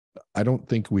 I don't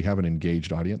think we have an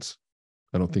engaged audience.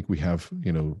 I don't think we have,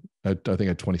 I think I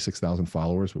had 26,000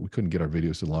 followers, but we couldn't get our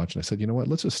videos to launch. And I said, you know what?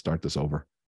 Let's just start this over.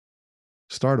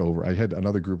 Start over. I had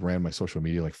another group ran my social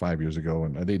media like 5 years ago,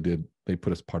 and they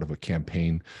put us part of a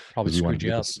campaign. Probably screwed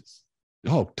you up.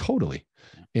 Oh, totally.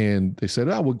 Yeah. And they said,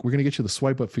 we're going to get you the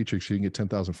swipe up feature so you can get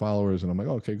 10,000 followers. And I'm like,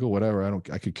 okay, go, whatever.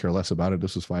 I could care less about it.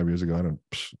 This was 5 years ago.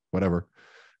 Whatever.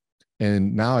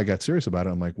 And now I got serious about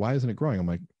it. I'm like, why isn't it growing? I'm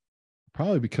like,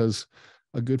 probably because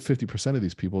a good 50% of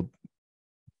these people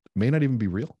may not even be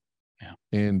real. Yeah.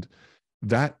 And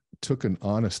that took an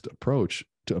honest approach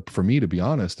for me to be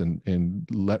honest and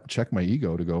check my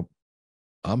ego to go,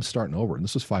 I'm starting over. And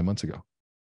this was 5 months ago.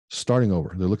 Starting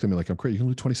over. They looked at me like, I'm crazy. You can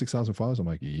lose 26,000 followers? I'm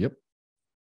like, yep.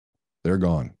 They're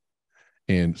gone.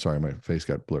 And sorry, my face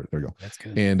got blurred. There you go. That's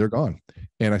good. And they're gone.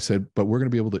 And I said, but we're going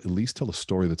to be able to at least tell a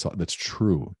story that's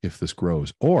true if this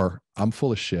grows, or I'm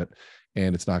full of shit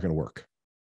and it's not going to work.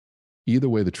 Either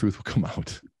way, the truth will come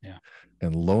out. Yeah.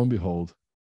 And lo and behold,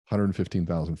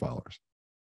 115,000 followers.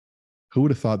 Who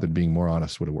would have thought that being more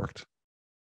honest would have worked?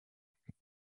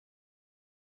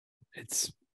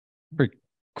 It's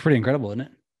pretty incredible, isn't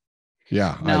it?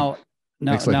 Yeah. Now,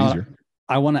 makes life easier.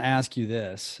 I want to ask you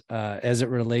this as it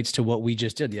relates to what we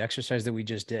just did, the exercise that we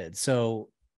just did. So,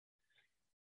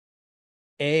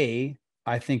 I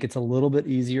think it's a little bit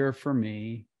easier for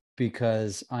me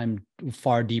because I'm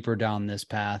far deeper down this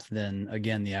path than,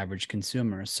 again, the average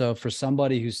consumer. So for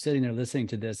somebody who's sitting there listening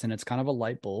to this and it's kind of a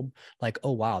light bulb, like,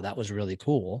 oh, wow, that was really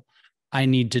cool. I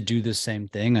need to do the same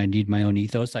thing. I need my own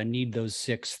ethos. I need those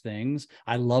 6 things.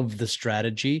 I love the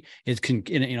strategy. It can,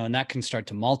 and that can start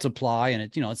to multiply, and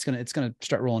it's going to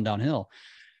start rolling downhill.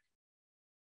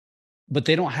 But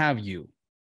they don't have you.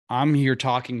 I'm here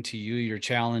talking to you. You're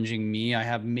challenging me. I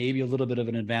have maybe a little bit of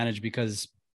an advantage because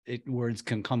words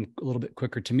can come a little bit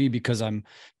quicker to me because I'm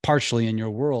partially in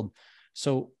your world.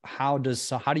 So how do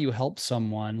you help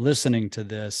someone listening to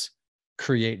this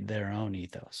create their own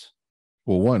ethos?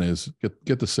 Well, one is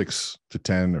get the 6 to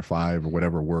 10 or 5 or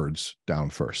whatever words down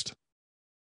first.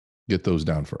 Get those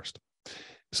down first.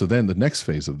 So then the next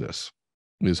phase of this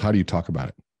is, how do you talk about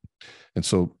it? And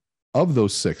so of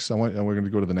those 6, and we're going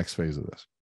to go to the next phase of this.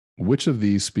 Which of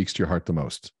these speaks to your heart the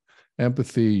most?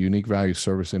 Empathy, unique value,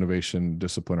 service, innovation,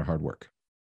 discipline, or hard work?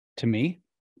 To me?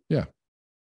 Yeah.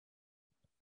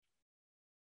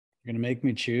 You're going to make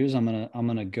me choose. I'm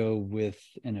going to go with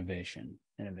innovative.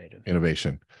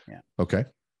 Innovation. Yeah. Okay.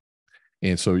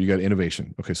 And so you got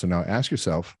innovation. Okay. So now ask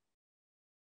yourself,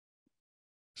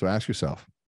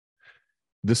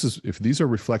 if these are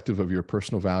reflective of your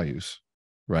personal values,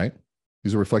 right?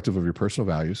 These are reflective of your personal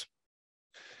values.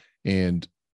 And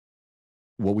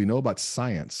what we know about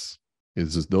science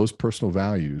is those personal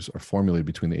values are formulated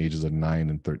between the ages of 9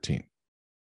 and 13,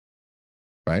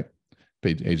 right?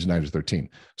 Ages 9 to 13.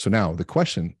 So now the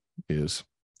question is,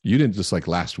 you didn't just like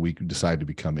last week decide to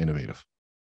become innovative.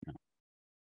 No.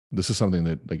 This is something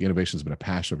that, like, innovation has been a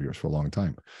passion of yours for a long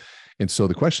time. And so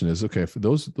the question is, okay, if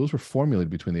those were formulated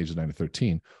between the ages of 9 and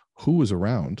 13, who was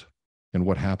around and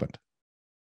what happened?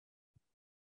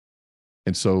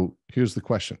 And so here's the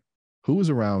question. Who was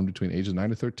around between ages 9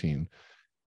 and 13?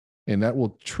 And that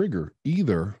will trigger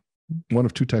either one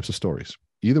of 2 types of stories.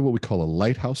 Either what we call a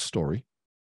lighthouse story,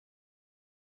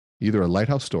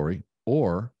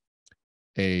 or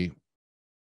a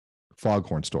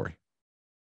foghorn story.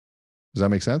 Does that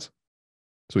make sense?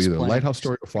 So either a lighthouse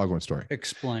story or foghorn story.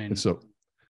 Explain. And so,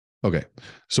 okay.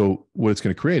 So what it's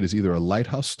going to create is either a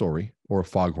lighthouse story or a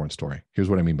foghorn story. Here's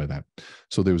what I mean by that.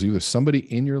 So there was either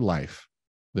somebody in your life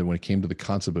that, when it came to the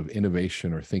concept of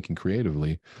innovation or thinking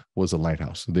creatively, was a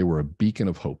lighthouse. They were a beacon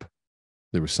of hope.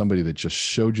 There was somebody that just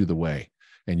showed you the way,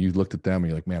 and you looked at them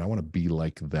and you're like, man, I want to be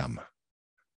like them.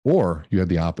 Or you had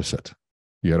the opposite.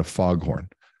 You had a foghorn,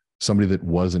 somebody that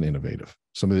wasn't innovative,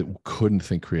 somebody that couldn't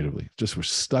think creatively, just was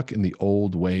stuck in the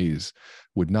old ways,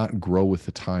 would not grow with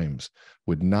the times,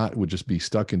 would just be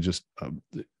stuck in just,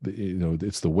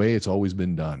 it's the way it's always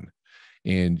been done.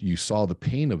 And you saw the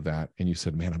pain of that and you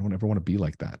said, man, I don't ever want to be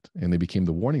like that. And they became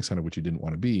the warning sign of what you didn't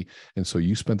want to be. And so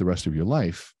you spent the rest of your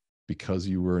life, because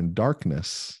you were in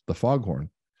darkness, the foghorn,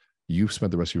 you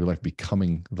spent the rest of your life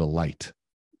becoming the light.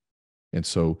 And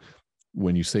so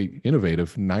when you say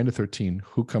innovative, 9 to 13,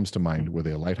 who comes to mind? Were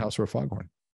they a lighthouse or a foghorn?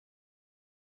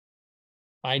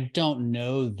 I don't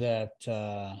know that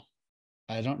the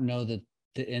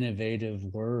innovative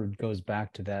word goes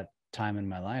back to that time in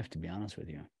my life, to be honest with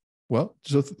you. Well,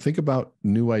 so think about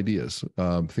new ideas.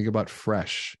 Think about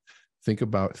fresh. Think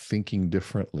about thinking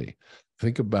differently.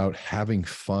 Think about having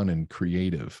fun and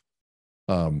creative.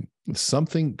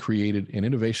 Something created, and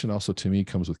innovation also to me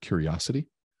comes with curiosity.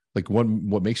 Like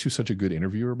what makes you such a good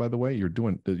interviewer, by the way,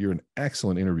 you're an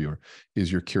excellent interviewer,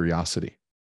 is your curiosity,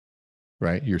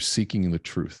 right? You're seeking the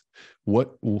truth.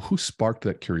 Who sparked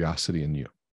that curiosity in you?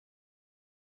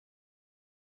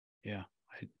 Yeah.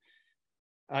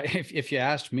 If you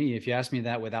asked me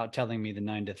that without telling me the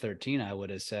 9 to 13, I would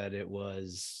have said it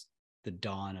was the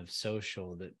dawn of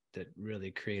social that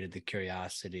really created the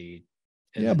curiosity.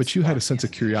 Yeah, but you had a sense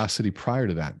of curiosity prior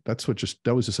to that. That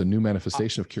was just a new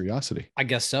manifestation of curiosity. I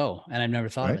guess so. And I've never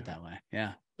thought of it that way.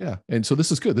 Yeah. Yeah. And so this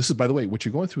is good. This is, by the way, what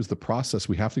you're going through is the process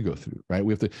we have to go through, right?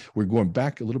 We're going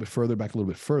back a little bit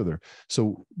further.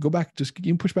 So go back, just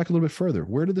you can push back a little bit further.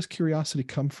 Where did this curiosity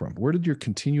come from? Where did your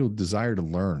continual desire to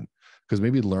learn? Because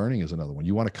maybe learning is another one.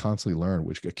 You want to constantly learn,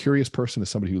 which a curious person is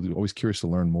somebody who's always curious to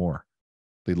learn more.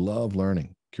 They love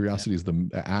learning. Curiosity is the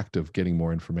act of getting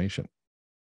more information.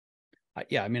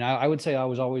 Yeah. I mean, I would say I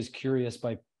was always curious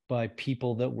by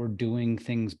people that were doing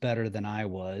things better than I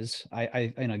was.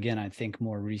 And again, I think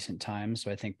more recent times. So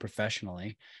I think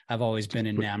professionally, I've always been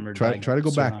enamored. Try to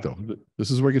go back though. This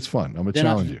is where it gets fun. I'm going to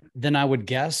challenge you. Then I would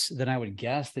guess that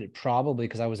it probably,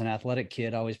 because I was an athletic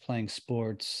kid, always playing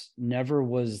sports, never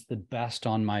was the best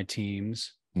on my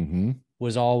teams. Mm-hmm.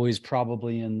 Was always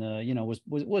probably in the,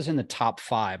 was in the top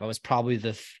 5. I was probably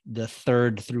the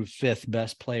 3rd through 5th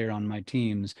best player on my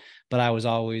teams, but I was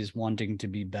always wanting to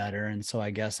be better. And so I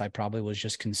guess I probably was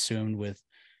just consumed with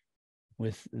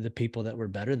the people that were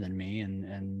better than me.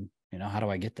 And how do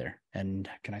I get there? And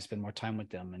can I spend more time with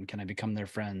them? And can I become their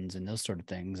friends and those sort of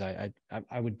things? I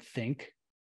would think.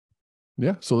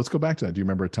 Yeah. So let's go back to that. Do you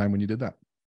remember a time when you did that?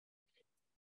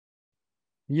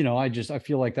 I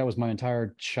feel like that was my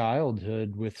entire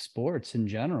childhood with sports in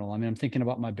general. I mean, I'm thinking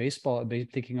about baseball.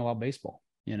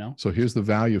 So here's the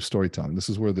value of storytelling. This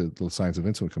is where the science of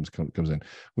influence comes in.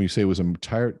 When you say it was an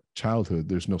entire childhood,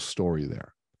 there's no story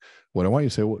there. What I want you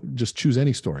to say, well, just choose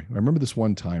any story. I remember this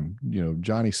one time,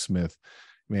 Johnny Smith,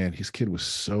 man, his kid was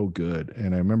so good.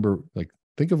 And I remember,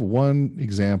 think of one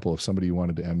example of somebody you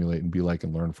wanted to emulate and be like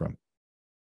and learn from.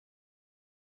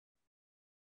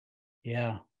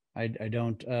 Yeah. I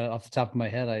don't, off the top of my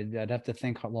head, I'd have to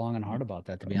think long and hard about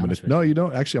that, to be honest with you. No, you. you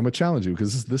don't. Actually, I'm going to challenge you,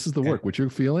 because this is the work. What you're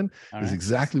feeling is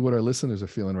exactly what our listeners are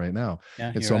feeling right now.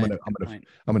 Yeah, and so I'm going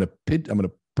to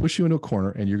push you into a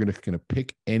corner, and you're going to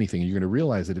pick anything. You're going to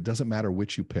realize that it doesn't matter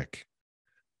which you pick.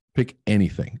 Pick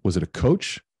anything. Was it a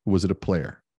coach? Was it a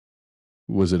player?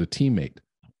 Was it a teammate?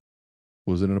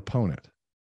 Was it an opponent?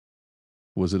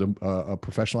 Was it a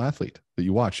professional athlete that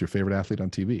you watch, your favorite athlete on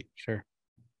TV? Sure.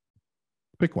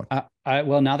 Pick one.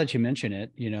 Well, now that you mention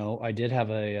it, I did have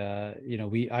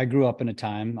I grew up in a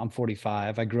time, I'm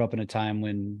 45. I grew up in a time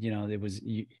when, it was,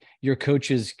 your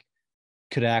coaches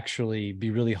could actually be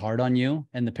really hard on you,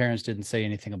 and the parents didn't say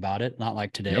anything about it. Not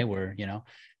like today where,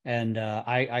 and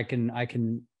I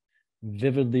can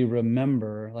vividly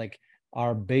remember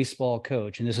our baseball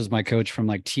coach. And this was my coach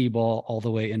from T-ball all the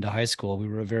way into high school. We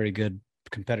were a very good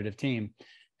competitive team.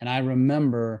 And I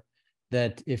remember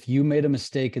that if you made a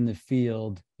mistake in the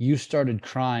field, you started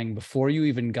crying before you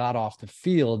even got off the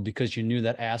field, because you knew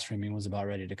that ass reaming was about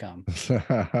ready to come.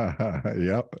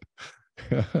 Yep.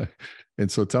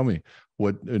 And so tell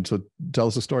tell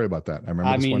us a story about that. I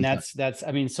remember. Here's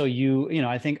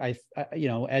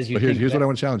what I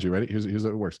want to challenge you. Ready? Here's how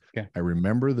it works. Okay. I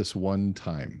remember this one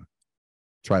time.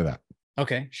 Try that.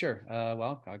 Okay, sure.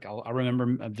 Well, I'll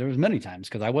remember. There was many times,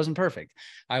 because I wasn't perfect.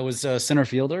 I was a center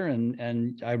fielder,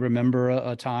 and I remember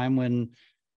a time when,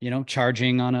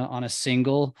 charging on a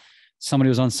single, somebody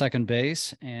was on second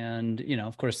base, and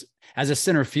of course, as a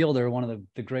center fielder, one of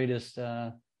the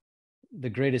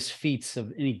greatest feats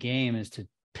of any game is to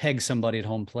peg somebody at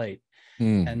home plate.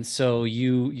 And so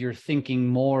you're thinking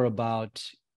more about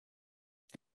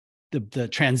the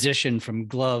transition from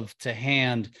glove to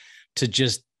hand to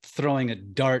just throwing a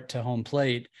dart to home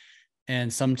plate.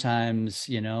 And sometimes,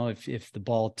 if the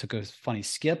ball took a funny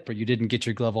skip, or you didn't get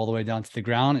your glove all the way down to the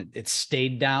ground, it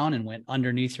stayed down and went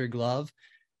underneath your glove,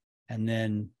 and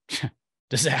then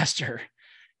disaster.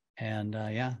 And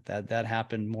that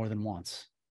happened more than once.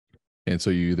 And so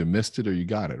you either missed it or you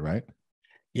got it, right?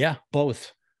 Yeah,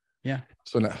 both. Yeah.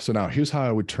 So now here's how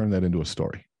I would turn that into a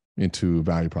story, into a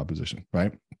value proposition,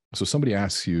 right? So somebody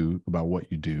asks you about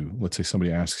what you do. Let's say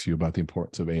somebody asks you about the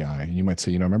importance of AI. And you might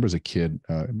say, I remember as a kid,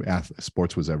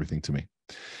 sports was everything to me.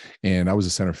 And I was a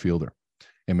center fielder.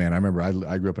 And man, I remember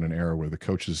I grew up in an era where the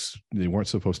coaches, they weren't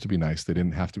supposed to be nice. They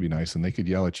didn't have to be nice, and they could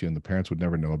yell at you and the parents would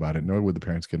never know about it, nor would the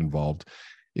parents get involved.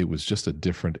 It was just a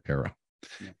different era.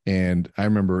 Yeah. And I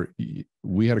remember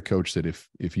we had a coach that if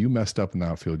you messed up in the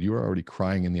outfield, you were already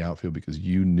crying in the outfield because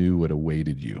you knew what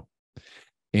awaited you.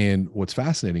 And what's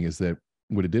fascinating is that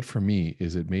what it did for me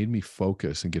is it made me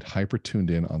focus and get hyper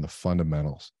tuned in on the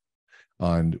fundamentals,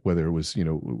 on whether it was,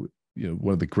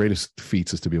 one of the greatest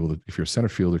feats is to be able to, if you're a center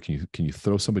fielder, can you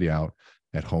throw somebody out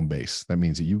at home base? That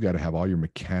means that you got to have all your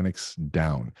mechanics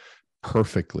down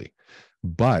perfectly.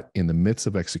 But in the midst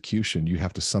of execution, you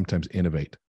have to sometimes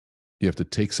innovate. You have to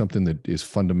take something that is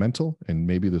fundamental, and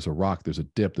maybe there's a rock, there's a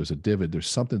dip, there's a divot, there's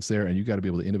something's there, and you got to be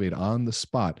able to innovate on the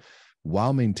spot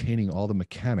while maintaining all the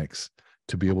mechanics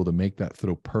to be able to make that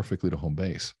throw perfectly to home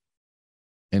base.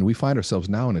 And we find ourselves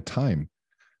now in a time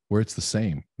where it's the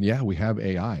same. Yeah, we have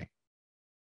AI.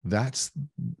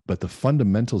 But the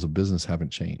fundamentals of business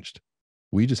haven't changed.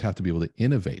 We just have to be able to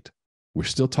innovate. We're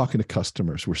still talking to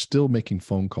customers. We're still making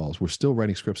phone calls. We're still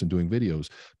writing scripts and doing videos.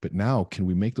 But now, can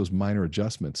we make those minor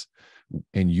adjustments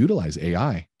and utilize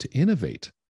AI to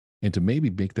innovate and to maybe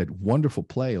make that wonderful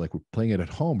play like we're playing it at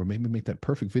home, or maybe make that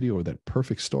perfect video or that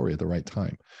perfect story at the right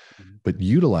time? Mm-hmm. But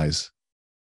utilize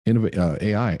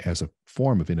AI as a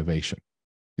form of innovation.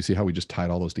 You see how we just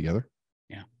tied all those together?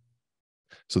 Yeah.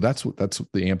 So that's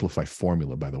the Amplify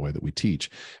formula, by the way, that we teach.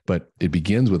 But it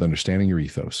begins with understanding your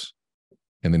ethos.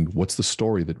 And then what's the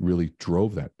story that really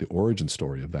drove that, the origin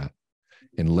story of that,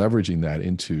 and leveraging that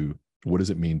into what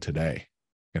does it mean today?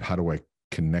 And how do I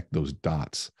connect those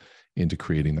dots into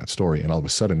creating that story? And all of a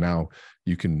sudden now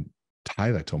you can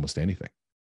tie that to almost anything.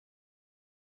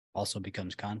 Also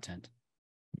becomes content.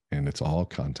 And it's all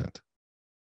content.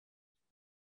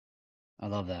 I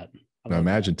love that. Now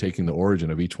imagine taking the origin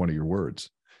of each one of your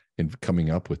words and coming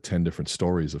up with 10 different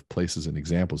stories of places and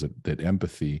examples that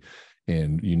empathy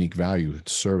and unique value,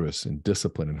 service and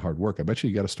discipline and hard work. I bet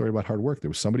you got a story about hard work. There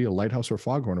was somebody, a lighthouse or a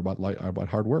foghorn about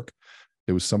hard work.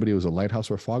 There was somebody who was a lighthouse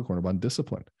or a foghorn about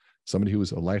discipline. Somebody who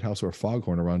was a lighthouse or a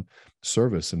foghorn around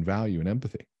service and value and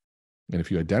empathy. And if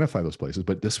you identify those places,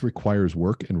 but this requires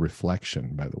work and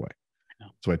reflection, by the way.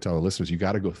 So I tell the listeners, you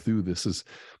got to go through this.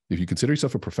 If you consider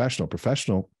yourself a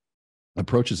professional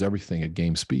approaches everything at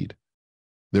game speed.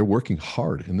 They're working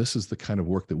hard. And this is the kind of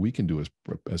work that we can do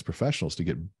as professionals to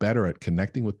get better at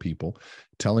connecting with people,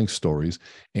 telling stories.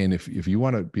 And if you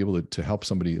want to be able to help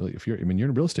somebody, you're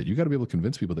in real estate, you got to be able to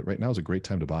convince people that right now is a great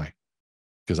time to buy,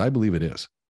 because I believe it is.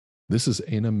 This is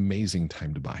an amazing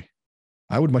time to buy.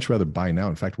 I would much rather buy now.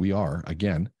 In fact, we are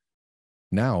again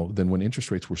now than when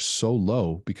interest rates were so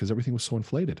low because everything was so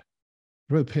inflated.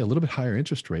 I'd rather pay a little bit higher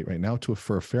interest rate right now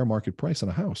for a fair market price on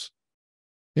a house.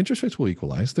 Interest rates will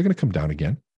equalize. They're going to come down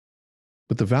again.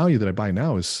 But the value that I buy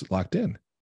now is locked in.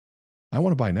 I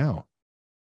want to buy now.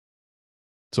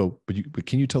 So, but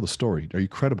can you tell the story? Are you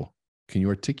credible? Can you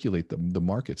articulate the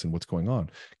markets and what's going on?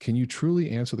 Can you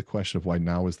truly answer the question of why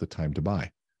now is the time to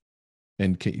buy?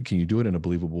 And can you do it in a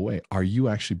believable way? Are you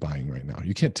actually buying right now?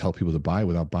 You can't tell people to buy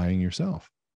without buying yourself.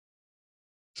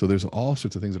 So there's all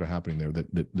sorts of things that are happening there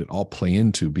that all play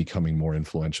into becoming more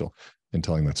influential in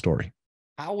telling that story.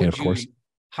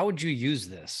 How would you use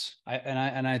this?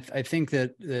 I think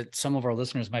that some of our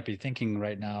listeners might be thinking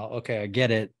right now, okay, I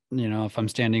get it. If I'm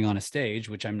standing on a stage,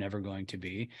 which I'm never going to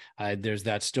be, there's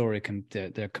that story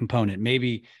the component.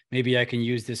 Maybe I can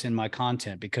use this in my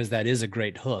content, because that is a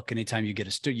great hook. Anytime you get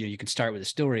a story, you can start with a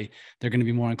story, they're going to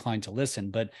be more inclined to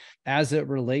listen. But as it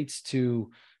relates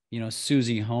to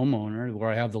Susie homeowner,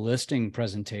 where I have the listing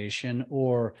presentation,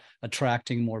 or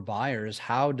attracting more buyers,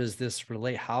 how does this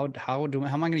relate? How am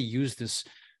I going to use this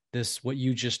what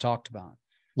you just talked about?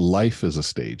 Life is a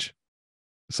stage.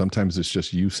 Sometimes it's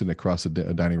just you sitting across a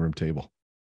dining room table,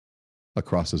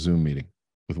 across a Zoom meeting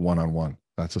with one-on-one.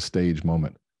 That's a stage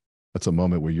moment. That's a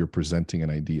moment where you're presenting an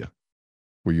idea,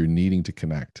 where you're needing to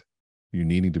connect. You're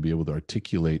needing to be able to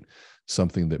articulate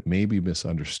something that may be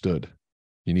misunderstood.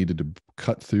 You needed to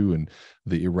cut through and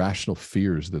the irrational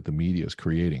fears that the media is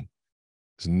creating.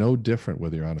 It's no different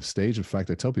whether you're on a stage. In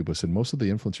fact, I tell people, I said, most of the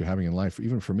influence you're having in life,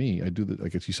 even for me, I do that,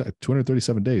 like you said,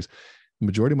 237 days, the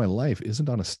majority of my life isn't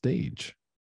on a stage.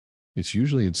 It's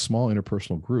usually in small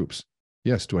interpersonal groups.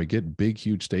 Yes, do I get big,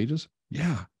 huge stages?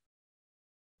 Yeah,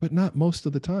 but not most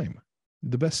of the time.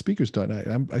 The best speakers don't.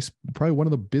 I'm probably one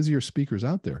of the busier speakers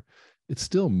out there. It's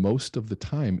still most of the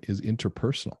time is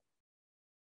interpersonal.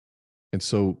 And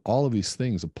so all of these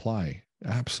things apply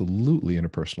absolutely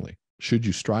interpersonally. Should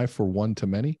you strive for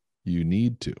one-to-many? You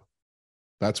need to.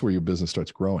 That's where your business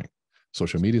starts growing.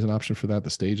 Social media is an option for that. The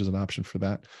stage is an option for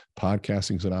that.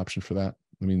 Podcasting is an option for that.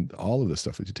 I mean, all of this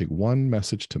stuff is you take one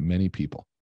message to many people.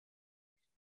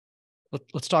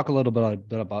 Let's talk a little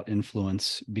bit about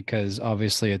influence, because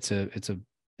obviously it's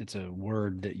a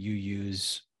word that you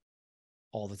use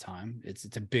all the time. It's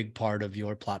a big part of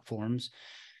your platforms.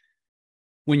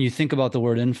 When you think about the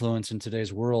word influence in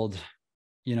today's world,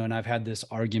 you know, and I've had this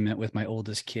argument with my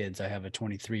oldest kids. I have a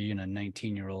 23 and a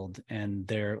 19-year-old, and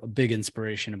they're a big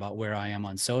inspiration about where I am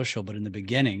on social. But in the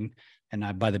beginning,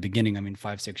 and by the beginning, I mean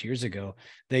 5-6 years ago,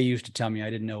 they used to tell me I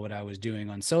didn't know what I was doing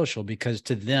on social, because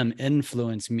to them,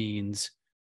 influence means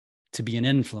to be an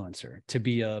influencer, to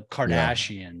be a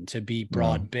Kardashian, to be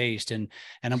broad-based. And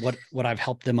what I've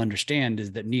helped them understand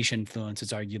is that niche influence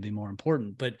is arguably more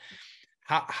important. But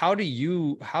how do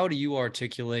you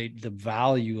articulate the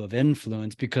value of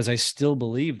influence? Because I still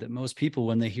believe that most people,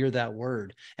 when they hear that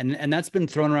word, and that's been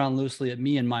thrown around loosely at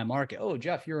me in my market. Oh,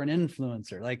 Jeff, you're an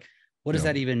influencer. Like, what does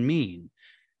that even mean?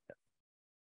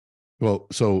 Well,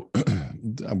 so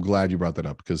I'm glad you brought that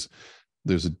up, because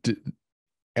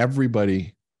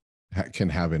everybody can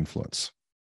have influence.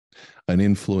 An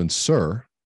influencer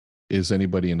is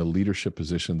anybody in a leadership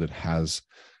position that has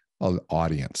an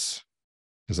audience,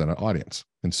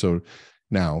 And so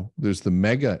now there's the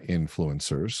mega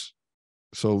influencers.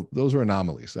 So those are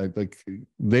anomalies.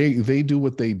 They do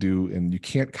what they do, and you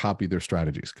can't copy their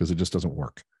strategies because it just doesn't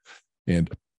work. And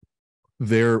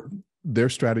their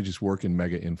strategies work in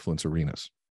mega influence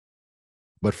arenas.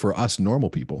 But for us normal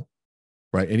people,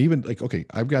 right? And even like, okay,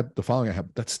 I've got the following I have,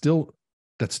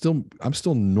 I'm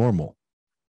still normal.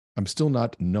 I'm still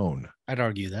not known. I'd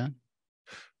argue that.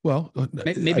 Well,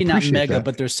 maybe not mega,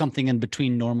 but there's something in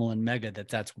between normal and mega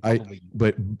that's probably.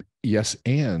 But yes,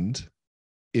 and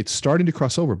it's starting to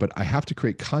cross over, but I have to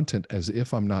create content as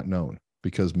if I'm not known,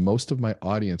 because most of my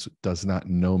audience does not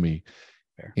know me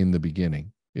in the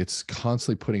beginning. It's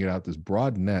constantly putting it out this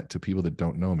broad net to people that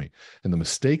don't know me. And the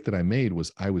mistake that I made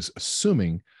was I was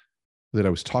assuming that I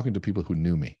was talking to people who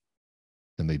knew me,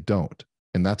 and they don't.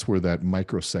 And that's where that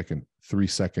microsecond,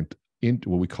 3-second into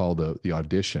what we call the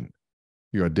audition.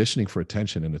 You're auditioning for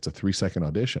attention, and it's a 3-second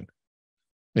audition.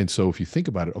 And so if you think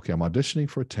about it, okay, I'm auditioning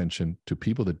for attention to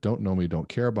people that don't know me, don't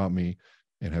care about me,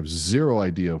 and have zero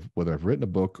idea of whether I've written a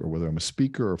book or whether I'm a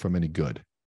speaker or if I'm any good.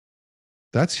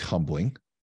 That's humbling.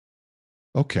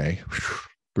 Okay,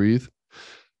 breathe.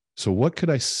 So what could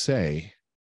I say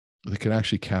that can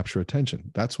actually capture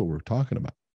attention? That's what we're talking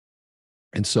about.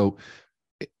 And so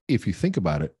if you think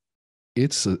about it,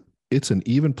 it's an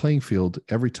even playing field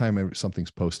every time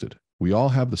something's posted. We all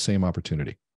have the same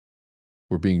opportunity.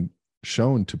 We're being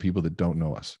shown to people that don't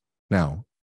know us. Now,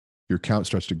 your account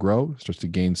starts to grow, starts to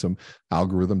gain some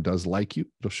algorithm, does like you,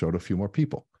 it'll show it to a few more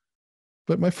people.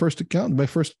 But my first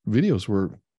videos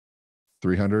were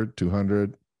 300,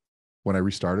 200. When I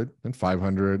restarted, then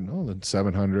 500, then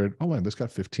 700. Oh man, this got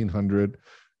 1,500,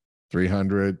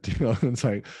 300, it's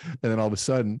like, and then all of a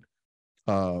sudden,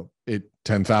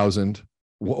 10,000.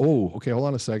 Whoa, okay, hold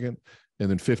on a second.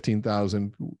 And then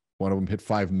 15,000. One of them hit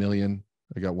 5 million.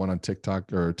 I got one on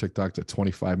TikTok at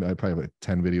 25 million. I probably have like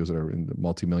 10 videos that are in the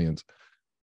multi-millions.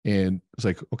 And it's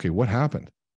like, okay, what happened?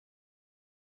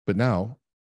 But now,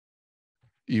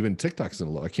 even TikTok's in a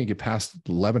low. I can't get past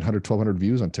 1,100, 1,200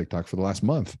 views on TikTok for the last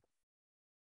month.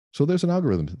 So there's an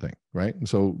algorithm thing, right? And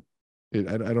so I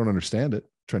don't understand it,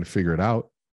 trying to figure it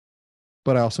out.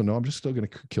 But I also know I'm just still going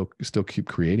to keep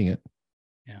creating it.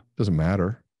 Yeah. Doesn't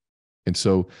matter. And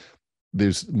so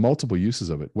there's multiple uses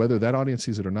of it, whether that audience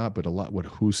sees it or not, but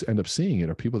who's end up seeing it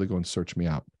are people that go and search me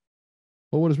out.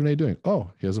 Well, what is Rene doing?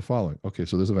 Oh, he has a following. Okay,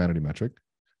 so there's a vanity metric.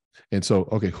 And so,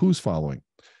 okay, who's following?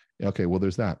 Okay, well,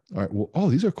 there's that. All right, well, oh,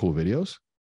 these are cool videos.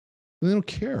 And they don't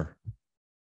care.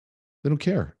 They don't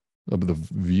care about the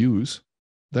views.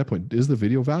 At that point, is the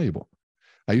video valuable?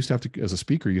 I used to have to, as a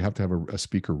speaker, you have to have a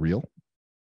speaker reel.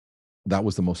 That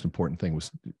was the most important thing, was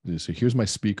so here's my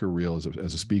speaker reel as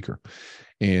a speaker.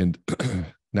 And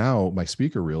now my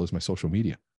speaker reel is my social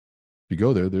media. If you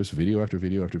go there, there's video after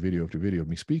video after video after video of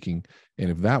me speaking. And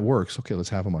if that works, okay, let's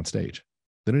have them on stage.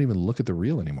 They don't even look at the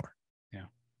reel anymore. Yeah.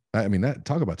 I mean,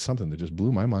 talk about something that just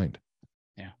blew my mind.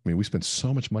 Yeah. I mean, we spend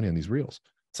so much money on these reels.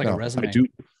 It's like a resume.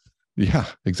 Yeah,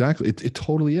 exactly. It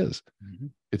totally is. Mm-hmm.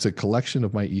 It's a collection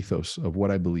of my ethos of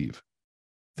what I believe,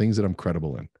 things that I'm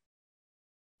credible in.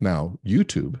 Now,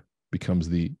 YouTube becomes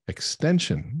the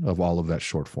extension of all of that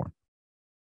short form.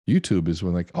 YouTube is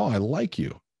when like, oh, I like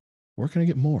you. Where can I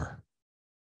get more?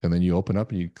 And then you open up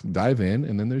and you dive in,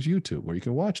 and then there's YouTube where you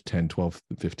can watch 10, 12,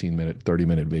 15 minute,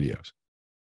 30-minute videos.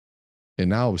 And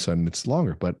now all of a sudden it's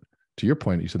longer. But to your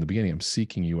point, you said in the beginning, I'm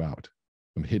seeking you out.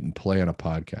 I'm hitting play on a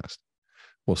podcast.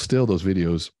 Well, still those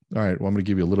videos, all right, well, I'm going to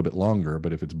give you a little bit longer,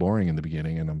 but if it's boring in the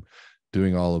beginning and I'm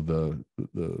doing all of the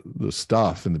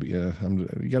stuff in the beginning,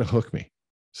 you got to hook me.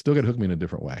 Still got to hook me in a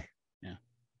different way. Yeah.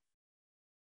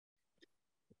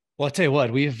 Well, I'll tell you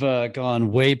what, we've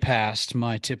gone way past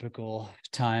my typical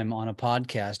time on a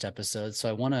podcast episode. So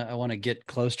I want to get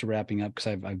close to wrapping up, because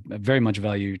I very much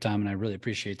value your time and I really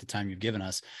appreciate the time you've given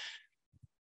us.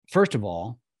 First of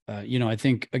all, I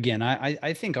think, again,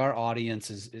 I think our audience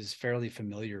is fairly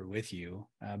familiar with you,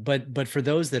 but for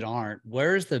those that aren't,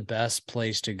 where's the best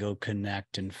place to go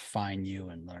connect and find you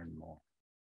and learn more?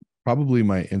 Probably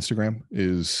my Instagram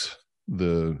is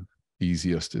the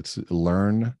easiest. It's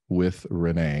Learn with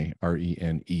Rene,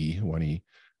 Rene, 1E,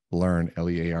 Learn,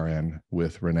 Learn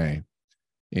with Rene.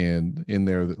 And in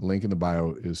there, the link in the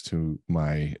bio is to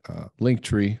my link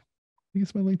tree. I think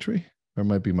it's my link tree, or it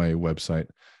might be my website.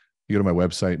 You go to my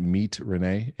website, Meet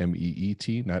Rene,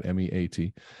 MEET, not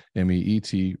MEAT,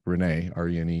 MEET Rene,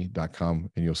 RENE.com,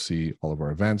 and you'll see all of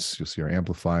our events. You'll see our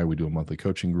Amplify. We do a monthly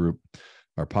coaching group,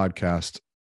 our podcast.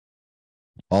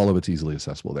 All of it's easily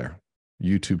accessible there.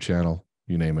 YouTube channel,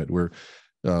 you name it.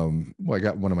 I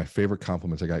got one of my favorite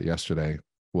compliments I got yesterday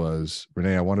was,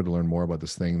 Rene, I wanted to learn more about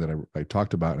this thing that I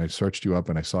talked about, and I searched you up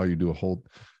and I saw you do a whole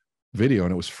video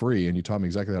and it was free and you taught me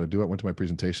exactly how to do it. Went to my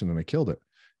presentation and I killed it.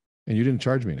 And you didn't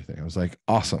charge me anything. I was like,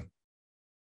 awesome.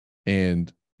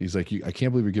 And he's like, I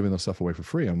can't believe you're giving this stuff away for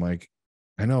free. I'm like,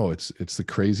 I know it's the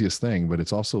craziest thing, but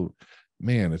it's also,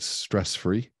 man, it's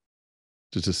stress-free.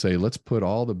 Just to say, let's put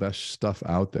all the best stuff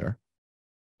out there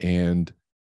and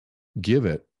give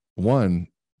it. One,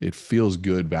 it feels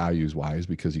good values-wise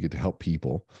because you get to help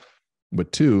people.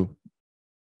 But two,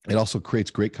 it also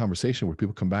creates great conversation where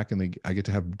people come back and I get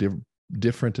to have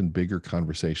different and bigger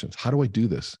conversations. How do I do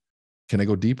this? Can I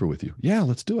go deeper with you? Yeah,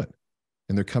 let's do it.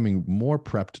 And they're coming more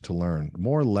prepped to learn,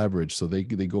 more leverage, so they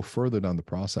go further down the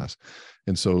process.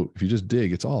 And so if you just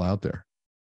dig, it's all out there.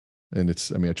 And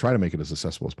I try to make it as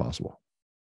accessible as possible.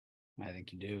 I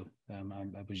think you do.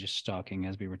 I was just stalking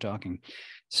as we were talking.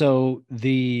 So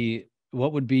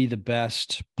what would be the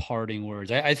best parting words?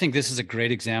 I think this is a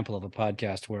great example of a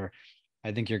podcast where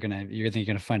I think you're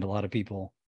gonna find a lot of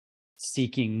people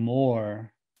seeking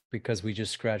more, because we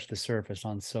just scratched the surface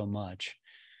on so much.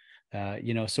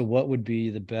 So what would be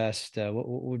the best, what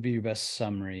would be your best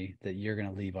summary that you're going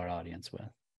to leave our audience with?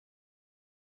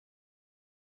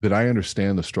 That I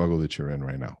understand the struggle that you're in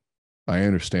right now. I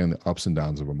understand the ups and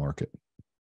downs of a market,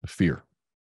 the fear.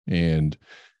 And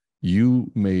you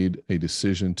made a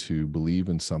decision to believe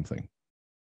in something,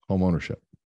 home ownership.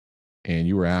 And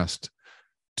you were asked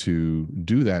to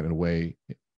do that in a way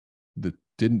that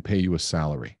didn't pay you a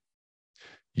salary.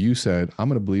 You said, I'm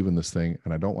going to believe in this thing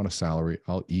and I don't want a salary.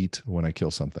 I'll eat when I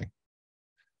kill something.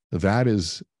 That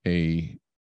is a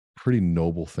pretty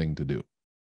noble thing to do.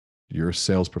 You're a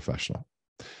sales professional.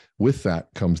 With that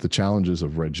comes the challenges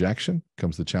of rejection,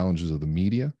 comes the challenges of the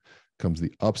media, comes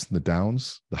the ups and the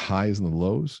downs, the highs and the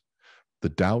lows, the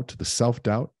doubt, the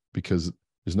self-doubt, because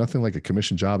there's nothing like a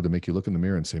commission job to make you look in the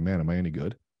mirror and say, man, am I any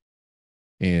good?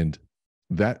 And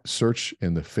that search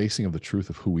and the facing of the truth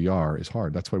of who we are is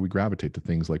hard. That's why we gravitate to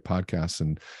things like podcasts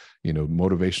and,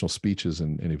 motivational speeches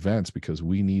and events, because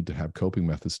we need to have coping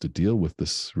methods to deal with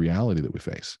this reality that we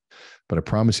face. But I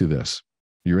promise you this,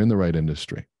 you're in the right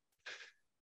industry.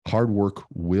 Hard work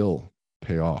will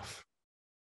pay off.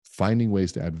 Finding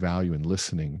ways to add value and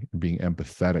listening and being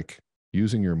empathetic,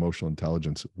 using your emotional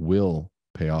intelligence will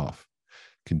pay off.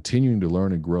 Continuing to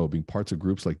learn and grow, being parts of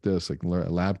groups like this, like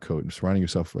LabCoat, and surrounding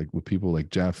yourself with people like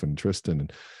Jeff and Tristan.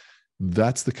 And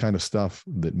that's the kind of stuff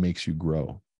that makes you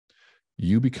grow.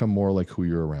 You become more like who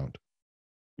you're around.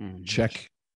 Mm-hmm. Check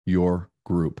your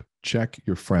group. Check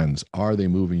your friends. Are they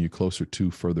moving you closer to,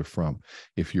 further from?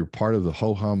 If you're part of the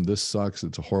ho-hum, this sucks,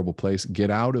 it's a horrible place, get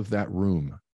out of that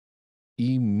room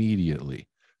immediately.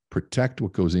 Protect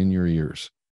what goes in your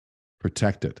ears.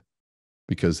 Protect it,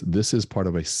 because this is part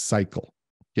of a cycle.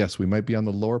 Yes, we might be on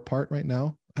the lower part right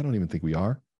now. I don't even think we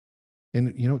are.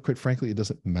 And quite frankly, it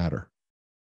doesn't matter.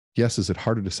 Yes, is it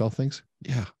harder to sell things?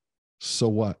 Yeah. So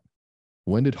what?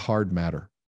 When did hard matter?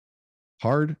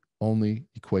 Hard only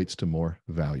equates to more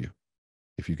value.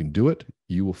 If you can do it,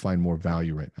 you will find more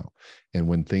value right now. And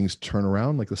when things turn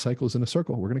around, like the cycle is in a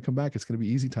circle, we're going to come back. It's going to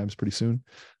be easy times pretty soon.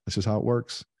 That's just how it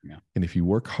works. Yeah. And if you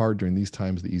work hard during these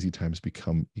times, the easy times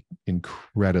become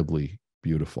incredibly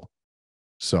beautiful.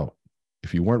 So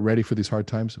if you weren't ready for these hard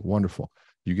times, wonderful.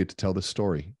 You get to tell this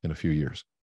story in a few years.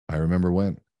 I remember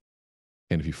when.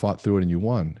 And if you fought through it and you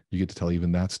won, you get to tell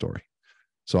even that story.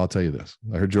 So I'll tell you this.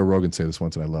 I heard Joe Rogan say this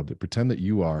once and I loved it. Pretend that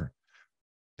you are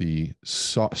the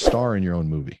star in your own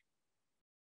movie.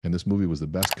 And this movie was the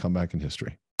best comeback in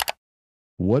history.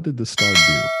 What did the star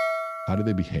do? How did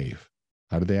they behave?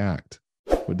 How did they act?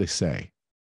 What did they say?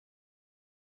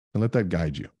 And let that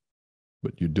guide you.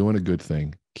 but you're doing a good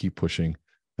thing. Keep pushing.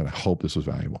 And I hope this was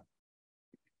valuable.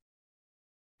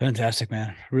 Fantastic,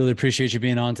 man. Really appreciate you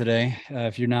being on today.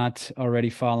 If you're not already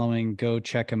following, go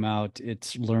check him out.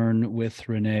 It's Learn with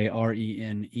Rene,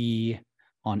 RENE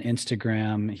on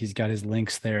Instagram. He's got his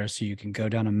links there so you can go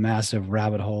down a massive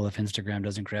rabbit hole if Instagram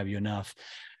doesn't grab you enough.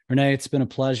 Rene, it's been a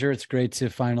pleasure. It's great to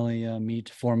finally meet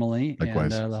formally.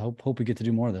 Likewise. And I hope we get to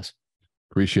do more of this.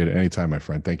 Appreciate it. Anytime, my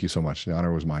friend. Thank you so much. The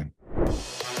honor was mine.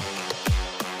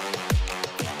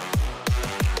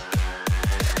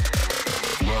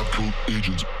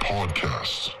 LabCoatAgents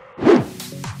Podcast.